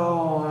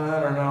 "Well,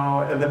 I don't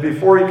know." And then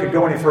before he could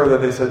go any further,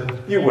 they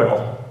said, "You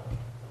will."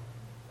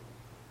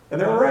 And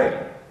they were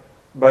right.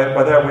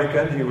 By that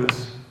weekend, he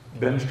was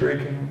binge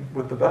drinking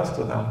with the best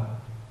of them.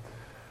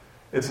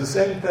 It's the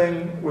same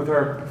thing with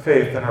our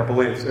faith and our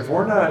beliefs. If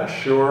we're not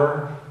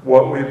sure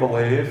what we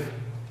believe,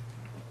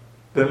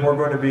 then we're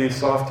going to be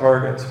soft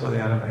targets for the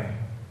enemy.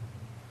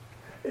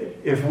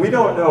 If we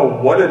don't know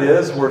what it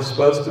is we're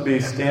supposed to be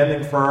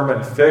standing firm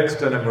and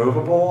fixed and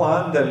immovable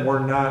on, then we're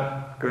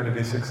not going to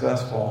be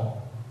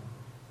successful.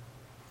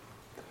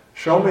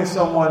 Show me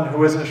someone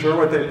who isn't sure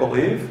what they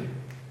believe,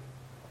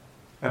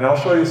 And I'll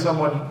show you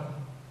someone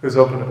who's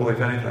open to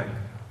believe anything.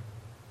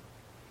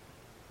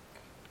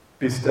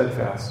 Be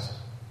steadfast.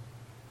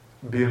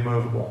 Be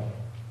immovable.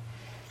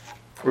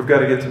 We've got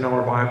to get to know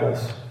our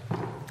Bibles.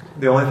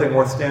 The only thing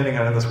worth standing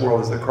on in this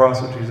world is the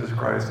cross of Jesus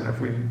Christ. And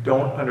if we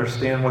don't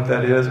understand what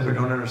that is, if we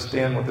don't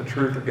understand what the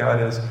truth of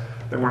God is,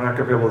 then we're not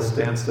going to be able to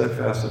stand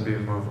steadfast and be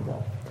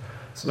immovable.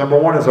 So number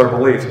one is our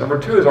beliefs. Number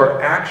two is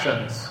our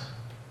actions.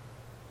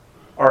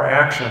 Our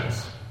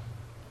actions.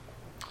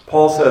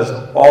 Paul says,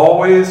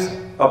 always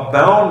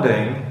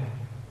abounding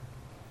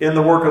in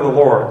the work of the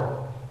Lord.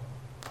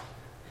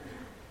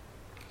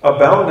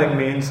 Abounding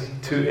means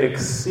to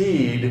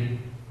exceed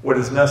what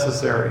is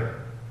necessary.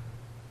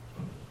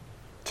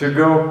 To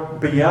go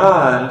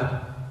beyond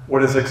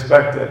what is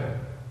expected.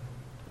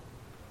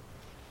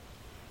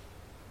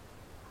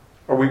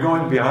 Are we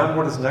going beyond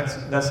what is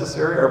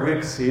necessary? Are we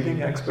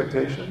exceeding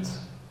expectations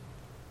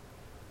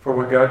for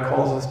what God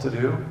calls us to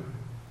do?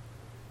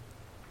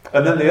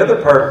 And then the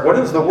other part, what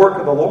is the work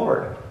of the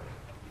Lord?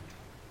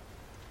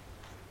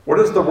 What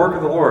is the work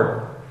of the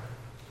Lord?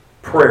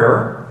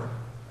 Prayer,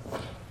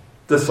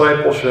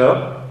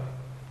 discipleship,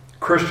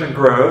 Christian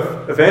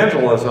growth,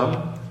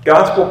 evangelism,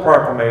 gospel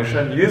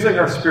proclamation, using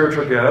our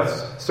spiritual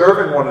gifts,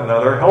 serving one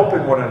another,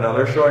 helping one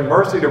another, showing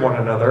mercy to one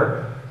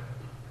another,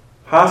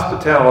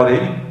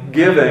 hospitality,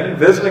 giving,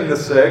 visiting the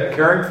sick,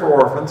 caring for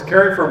orphans,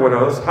 caring for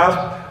widows,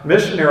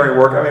 missionary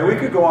work. I mean, we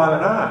could go on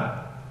and on.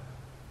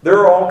 There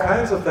are all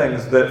kinds of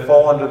things that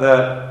fall under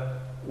that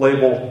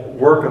label,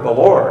 work of the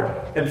Lord.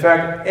 In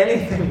fact,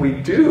 anything we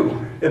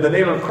do in the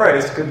name of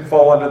Christ could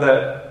fall under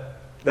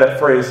that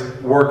phrase,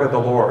 work of the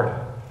Lord.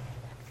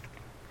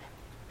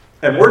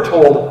 And we're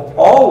told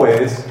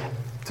always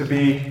to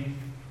be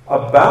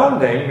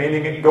abounding,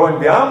 meaning going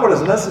beyond what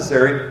is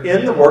necessary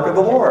in the work of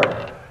the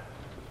Lord.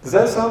 Does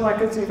that sound like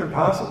it's even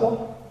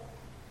possible?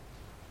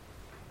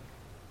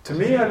 To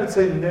me, I would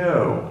say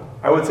no.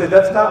 I would say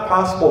that's not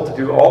possible to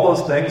do all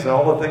those things and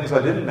all the things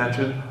I didn't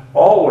mention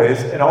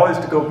always, and always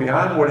to go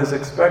beyond what is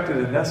expected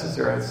and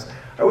necessary.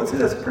 I would say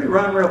that's pretty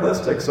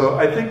unrealistic. So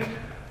I think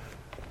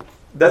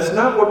that's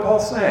not what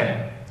Paul's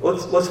saying.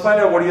 Let's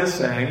find out what he is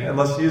saying, and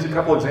let's use a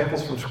couple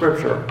examples from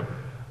Scripture.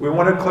 We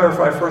want to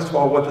clarify, first of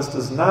all, what this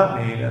does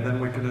not mean, and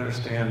then we can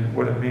understand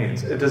what it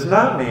means. It does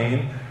not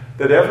mean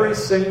that every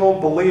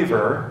single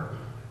believer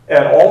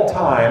at all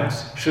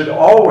times should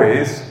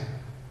always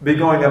be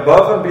going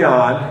above and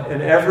beyond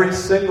in every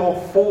single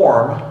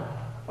form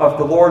of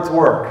the Lord's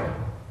work,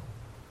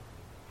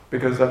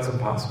 because that's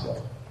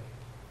impossible.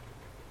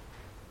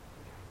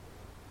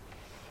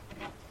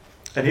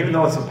 And even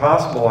though it's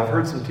impossible, I've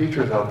heard some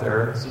teachers out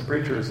there, some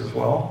preachers as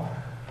well,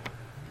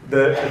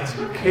 that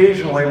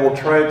occasionally will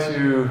try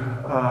to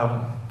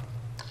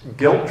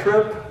guilt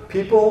trip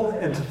people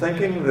into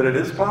thinking that it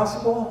is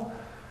possible,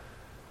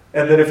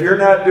 and that if you're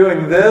not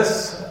doing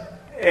this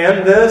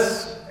and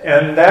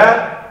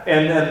that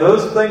and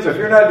those things, if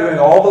you're not doing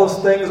all those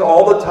things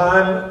all the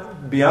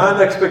time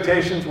beyond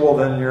expectations, well,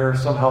 then you're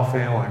somehow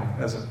failing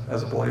as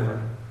a believer.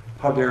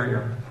 How dare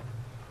you?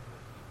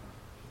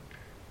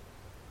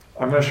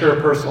 I'm going to share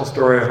a personal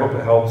story. I hope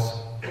it helps.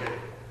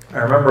 I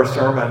remember a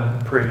sermon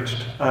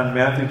preached on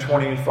Matthew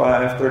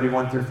 25,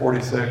 31 through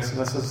 46. And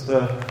this is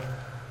the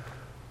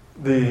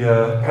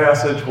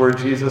passage where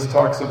Jesus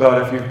talks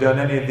about, if you've done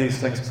any of these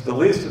things to the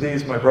least of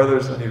these, my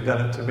brothers, then you've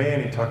done it to me.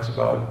 And he talks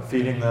about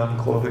feeding them,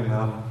 clothing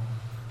them,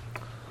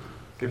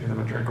 giving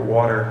them a drink of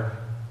water.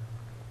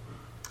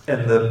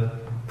 And the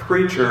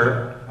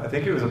preacher, I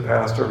think he was a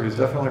pastor, but he was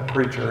definitely a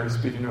preacher, he's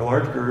speaking to a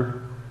large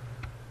group,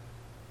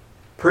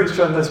 preached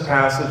on this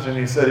passage, and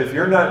he said, if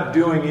you're not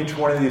doing each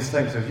one of these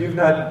things, if you've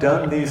not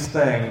done these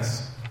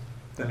things,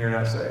 then you're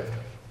not saved.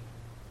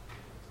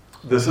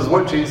 This is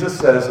what Jesus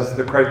says is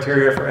the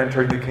criteria for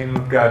entering the kingdom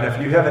of God. And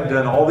if you haven't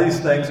done all these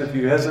things, if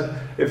you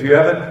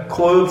haven't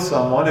clothed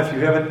someone, if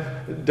you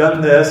haven't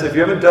done this, if you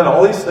haven't done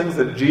all these things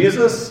that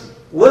Jesus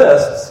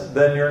lists,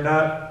 then you're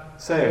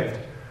not saved.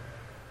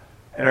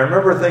 And I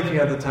remember thinking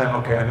at the time,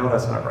 okay, I know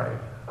that's not right.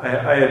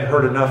 I had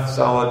heard enough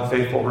solid,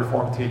 faithful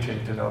Reformed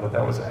teaching to know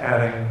that was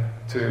adding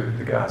to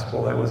the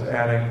gospel, that was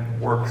adding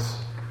works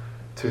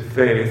to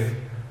faith.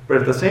 But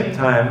at the same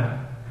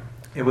time,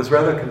 it was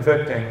rather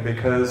convicting,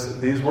 because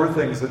these were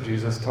things that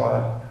Jesus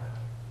taught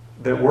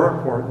that were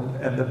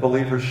important and that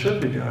believers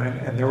should be doing,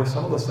 and there were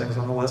some of those things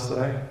on the list that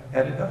I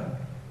hadn't done.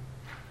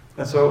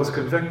 And so it was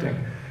convicting.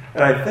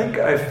 And I think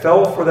I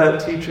fell for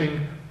that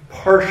teaching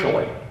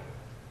partially.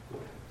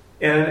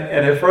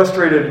 And it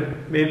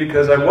frustrated me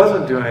because I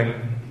wasn't doing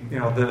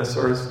this,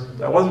 or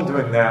I wasn't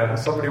doing that.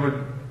 Somebody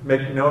would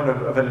make known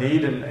of a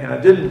need, and I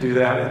didn't do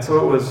that. And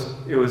so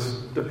it was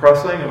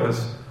depressing, it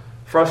was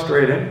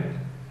frustrating.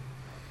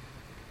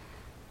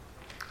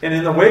 And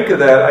in the wake of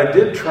that, I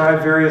did try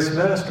various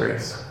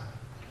ministries.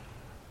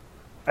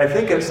 I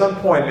think at some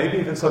point, maybe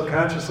even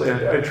subconsciously,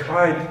 I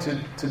tried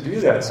to do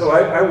that. So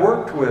I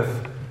worked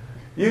with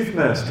youth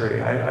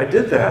ministry. I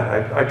did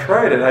that. I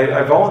tried it.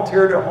 I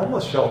volunteered at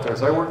homeless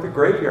shelters. I worked the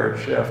graveyard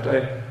shift.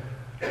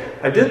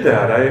 I did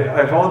that.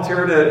 I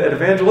volunteered at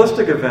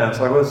evangelistic events.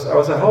 I was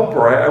a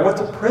helper. I went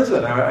to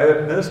prison. I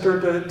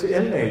administered to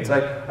inmates.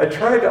 I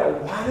tried a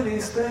lot of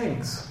these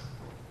things.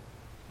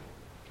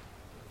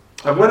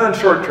 I went on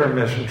short-term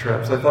mission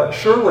trips. I thought,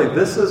 surely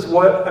this is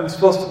what I'm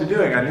supposed to be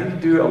doing. I need to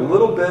do a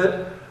little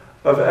bit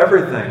of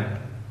everything.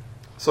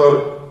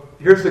 So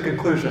here's the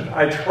conclusion.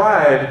 I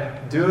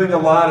tried doing a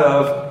lot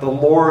of the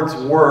Lord's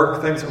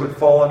work, things that would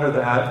fall under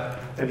that.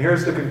 And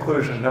here's the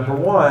conclusion. Number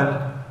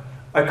one,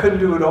 I couldn't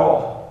do it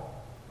all.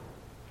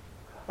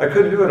 I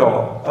couldn't do it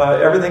all.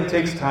 Everything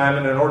takes time,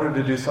 and in order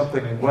to do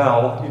something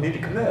well, you need to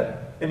commit.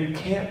 And you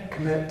can't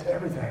commit to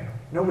everything.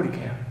 Nobody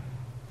can.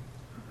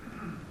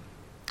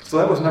 So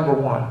that was number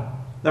one.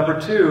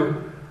 Number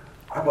two,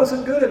 I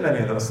wasn't good at many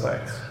of those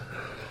things.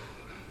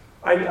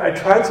 I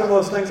tried some of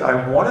those things.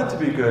 I wanted to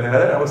be good at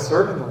it. I was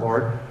serving the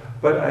Lord,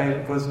 but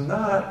I was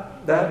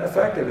not that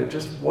effective. It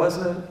just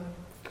wasn't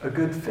a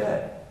good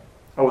fit.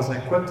 I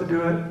wasn't equipped to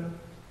do it.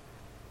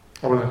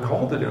 I wasn't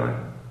called to do it.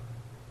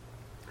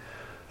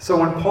 So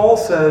when Paul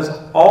says,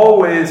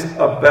 always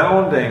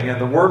abounding in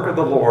the work of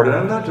the Lord, and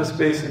I'm not just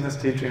basing this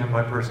teaching on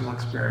my personal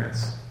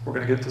experience. We're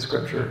going to get to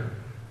Scripture.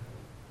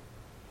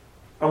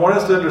 I want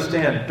us to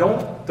understand,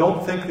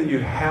 don't think that you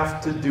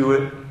have to do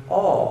it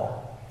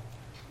all.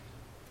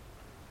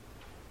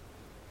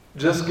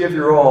 Just give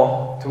your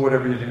all to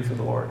whatever you do for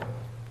the Lord.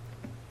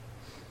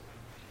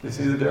 You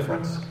see the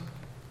difference?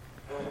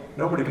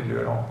 Nobody can do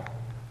it all.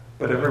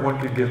 But everyone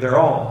can give their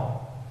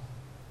all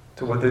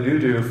to what they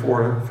do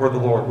for the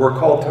Lord. We're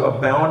called to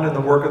abound in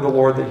the work of the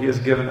Lord that He has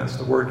given us,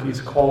 the work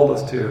He's called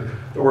us to,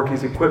 the work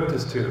He's equipped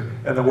us to,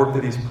 and the work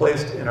that He's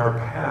placed in our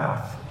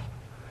path.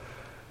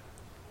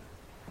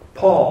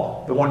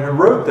 Paul, the one who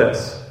wrote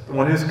this, the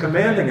one who's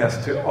commanding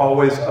us to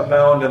always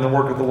abound in the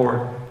work of the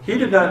Lord, he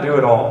did not do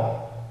it all.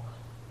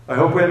 I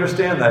hope we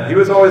understand that. He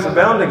was always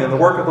abounding in the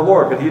work of the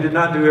Lord, but he did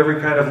not do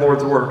every kind of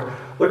Lord's work.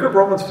 Look at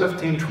Romans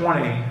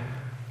 15:20.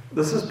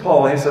 This is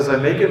Paul. He says, I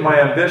make it my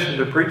ambition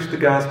to preach the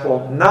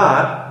gospel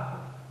not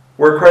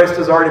where Christ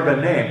has already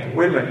been named.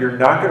 Wait a minute, you're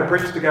not going to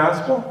preach the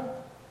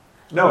gospel?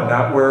 No,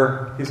 not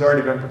where He's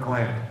already been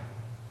proclaimed.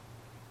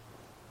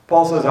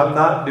 Paul says, I'm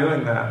not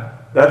doing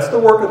that. That's the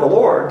work of the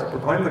Lord, to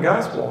proclaim the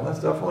gospel. That's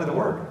definitely the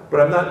work. But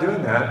I'm not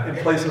doing that in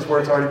places where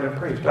it's already been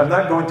preached. I'm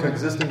not going to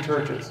existing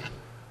churches.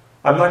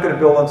 I'm not going to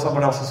build on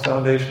someone else's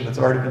foundation that's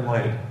already been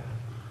laid.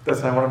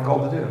 That's not what I'm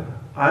called to do.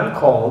 I'm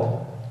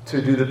called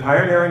to do the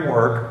pioneering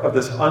work of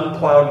this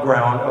unplowed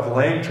ground of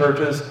laying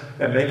churches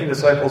and making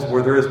disciples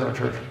where there is no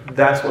church.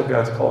 That's what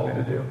God's called me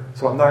to do.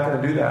 So I'm not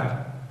going to do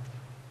that.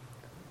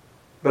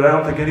 But I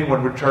don't think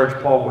anyone would charge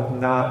Paul with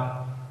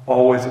not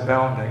always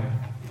abounding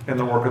in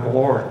the work of the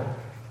Lord.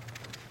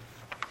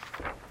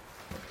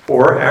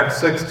 Or Acts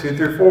 6,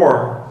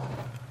 2-4.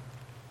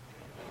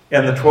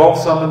 And the 12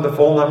 summoned the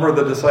full number of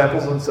the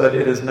disciples and said,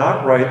 it is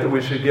not right that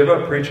we should give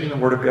up preaching the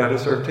word of God to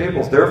serve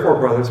tables. Therefore,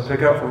 brothers,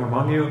 pick out from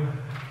among you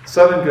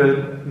 7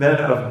 good men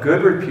of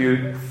good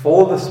repute,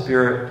 full of the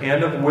Spirit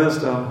and of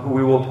wisdom, who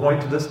we will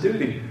appoint to this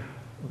duty.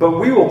 But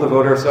we will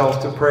devote ourselves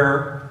to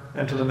prayer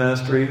and to the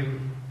ministry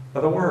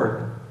of the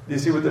word. Do you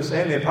see what they're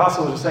saying? The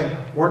apostles are saying,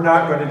 we're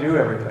not going to do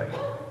everything.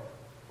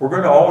 We're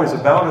going to always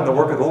abound in the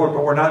work of the Lord,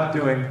 but we're not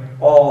doing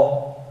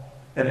all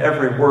and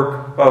every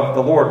work of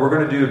the Lord. We're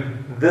going to do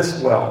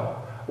this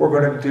well. We're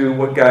going to do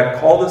what God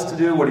called us to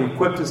do, what He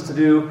equipped us to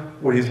do,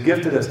 what He's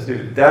gifted us to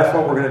do. That's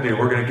what we're going to do.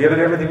 We're going to give it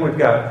everything we've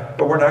got,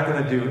 but we're not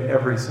going to do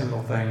every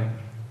single thing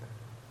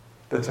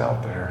that's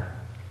out there.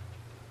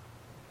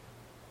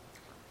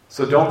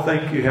 So don't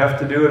think you have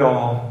to do it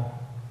all.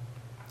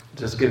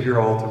 Just give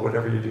your all to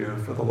whatever you do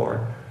for the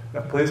Lord.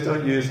 Now, please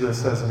don't use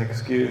this as an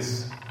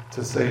excuse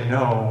to say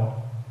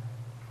no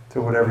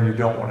to whatever you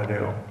don't want to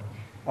do.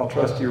 I'll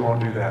trust you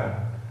won't do that.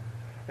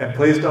 And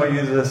please don't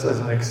use this as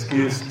an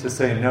excuse to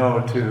say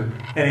no to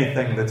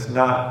anything that's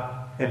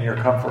not in your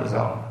comfort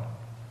zone.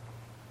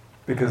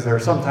 Because there are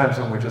some times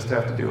when we just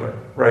have to do it,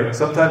 right?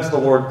 Sometimes the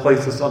Lord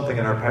places something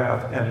in our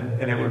path,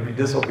 and it would be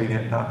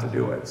disobedient not to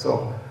do it.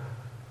 So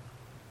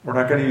we're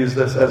not going to use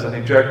this as an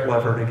eject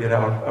lever to get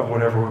out of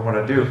whatever we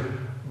want to do.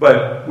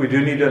 But we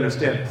do need to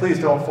understand, please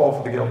don't fall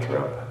for the guilt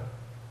trip.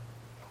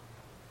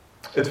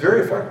 It's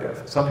very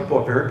effective. Some people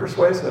are very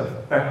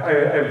persuasive.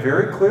 I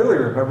very clearly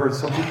remember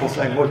some people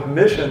saying, look,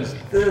 missions,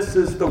 this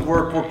is the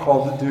work we're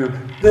called to do.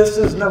 This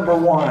is number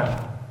one.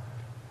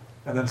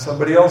 And then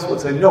somebody else would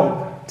say,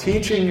 no,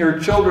 teaching your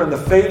children the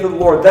faith of the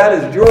Lord, that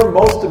is your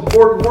most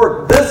important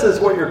work. This is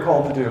what you're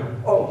called to do.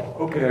 Oh,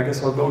 okay, I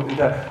guess I'll go do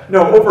that.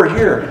 No, over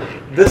here,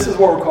 this is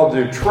what we're called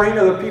to do. Train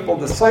other people,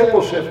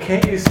 discipleship.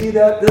 Can't you see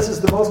that? This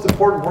is the most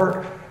important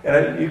work.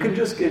 And you can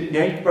just get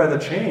yanked by the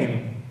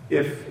chain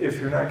if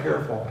you're not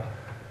careful.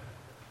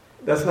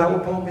 That's not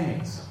what Paul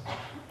means.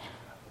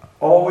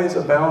 Always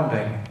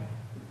abounding.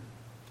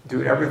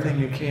 Do everything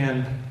you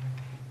can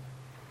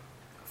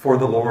for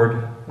the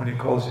Lord when He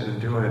calls you to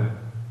do it.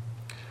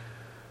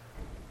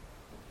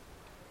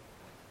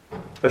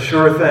 A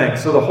sure thing.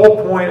 So the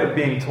whole point of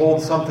being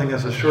told something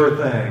is a sure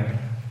thing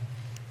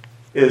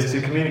is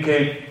to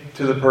communicate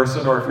to the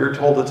person, or if you're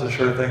told it's a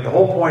sure thing, the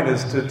whole point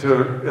is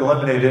to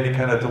eliminate any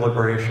kind of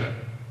deliberation.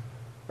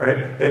 Right?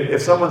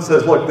 If someone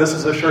says, look, this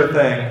is a sure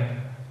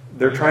thing,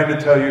 they're trying to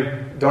tell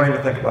you, don't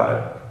even think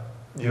about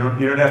it. You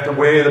don't have to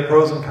weigh the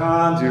pros and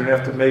cons. You don't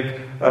have to make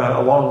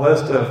a long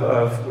list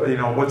of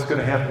what's going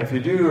to happen if you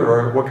do,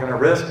 or what kind of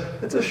risk.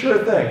 It's a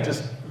sure thing.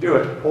 Just do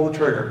it. Pull the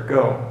trigger.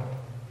 Go.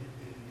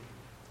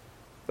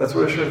 That's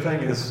what a sure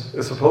thing is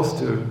supposed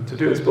to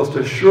do. It's supposed to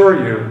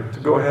assure you to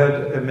go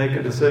ahead and make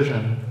a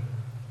decision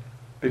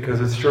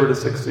because it's sure to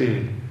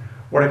succeed.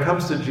 When it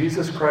comes to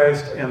Jesus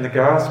Christ and the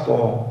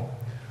gospel,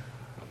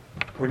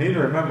 we need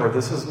to remember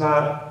this is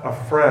not a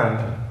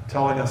friend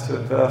telling us to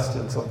invest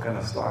in some kind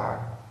of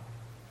stock.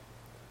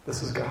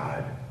 This is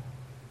God.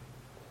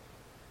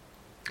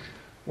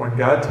 When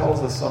God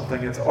tells us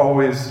something, it's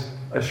always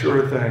a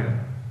sure thing.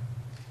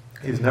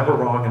 He's never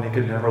wrong and he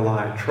could never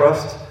lie.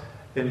 Trust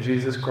in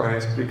Jesus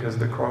Christ because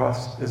the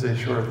cross is a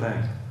sure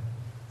thing.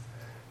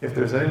 If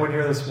there's anyone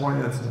here this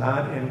morning that's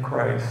not in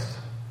Christ,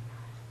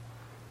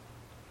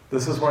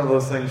 this is one of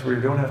those things where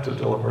you don't have to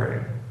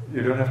deliberate.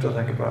 You don't have to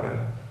think about it.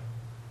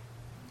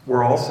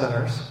 We're all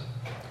sinners.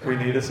 We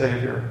need a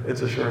Savior.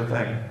 It's a sure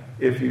thing.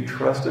 If you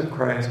trust in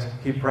Christ,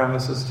 He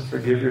promises to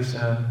forgive your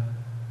sin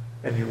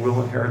and you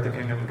will inherit the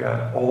kingdom of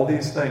God. All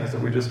these things that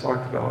we just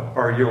talked about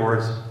are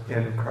yours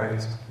in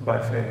Christ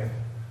by faith.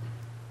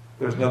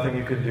 There's nothing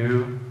you can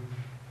do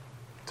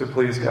to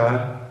please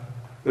God.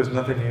 There's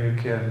nothing you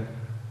can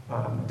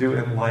do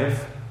in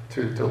life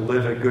to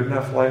live a good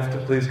enough life to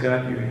please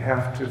God. You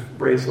have to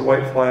raise the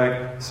white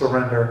flag,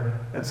 surrender,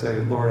 and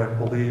say, Lord, I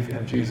believe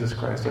in Jesus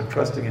Christ. I'm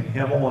trusting in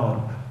Him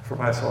alone for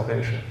my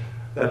salvation.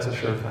 That's a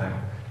sure thing.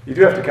 You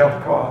do have to count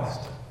the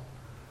cost.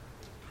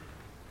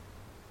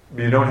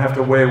 But you don't have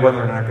to weigh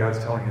whether or not God's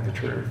telling you the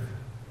truth.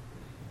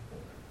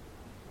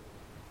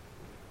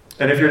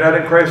 And if you're not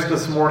in Christ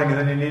this morning,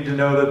 then you need to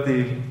know that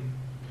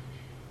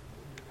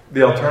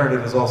the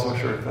alternative is also a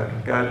sure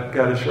thing.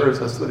 God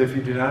assures us that if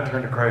you do not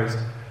turn to Christ,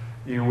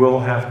 you will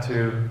have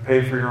to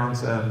pay for your own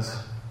sins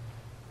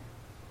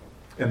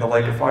in the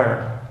lake of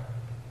fire.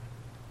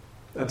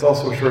 That's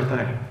also a sure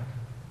thing.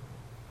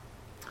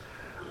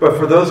 But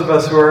for those of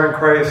us who are in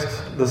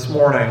Christ this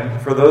morning,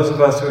 for those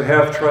of us who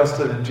have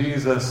trusted in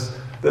Jesus,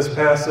 this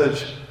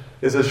passage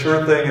is a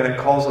sure thing, and it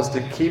calls us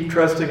to keep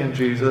trusting in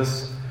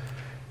Jesus.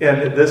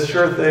 And this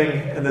sure thing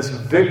and this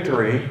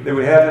victory that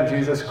we have in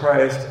Jesus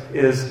Christ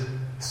is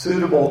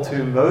suitable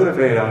to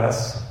motivate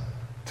us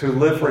to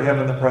live for Him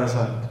in the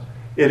present.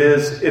 It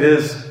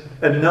is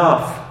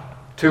enough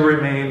to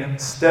remain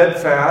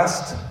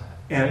steadfast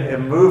and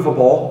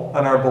immovable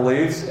on our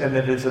beliefs, and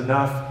it is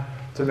enough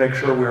to make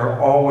sure we are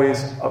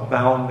always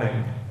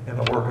abounding in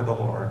the work of the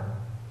Lord.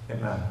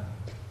 Amen.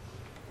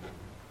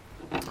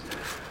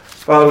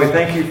 Father, we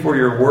thank You for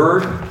Your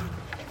word.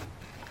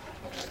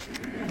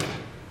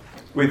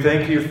 We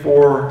thank You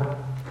for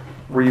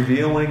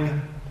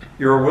revealing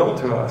Your will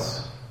to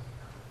us.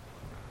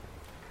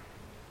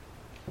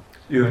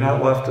 You have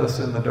not left us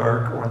in the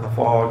dark or in the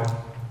fog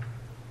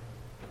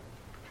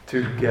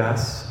to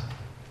guess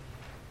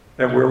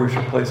at where we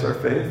should place our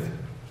faith.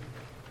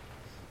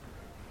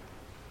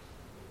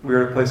 We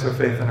are to place our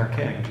faith in our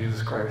King,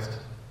 Jesus Christ.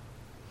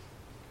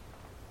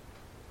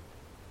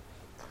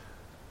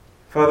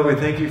 Father, we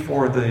thank You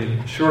for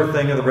the sure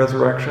thing of the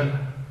resurrection.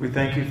 We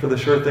thank You for the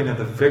sure thing of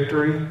the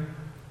victory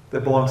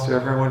that belongs to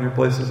everyone who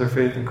places their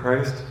faith in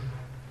Christ.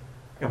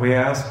 And we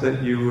ask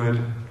that You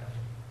would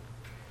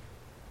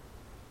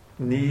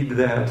knead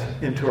that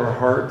into our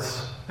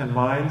hearts and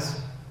minds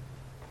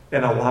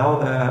and allow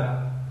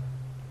that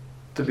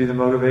to be the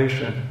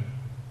motivation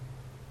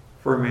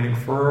for remaining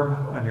firm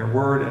on Your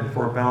word and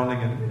for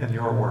abounding in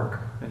Your work.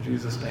 In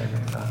Jesus' name,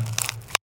 amen.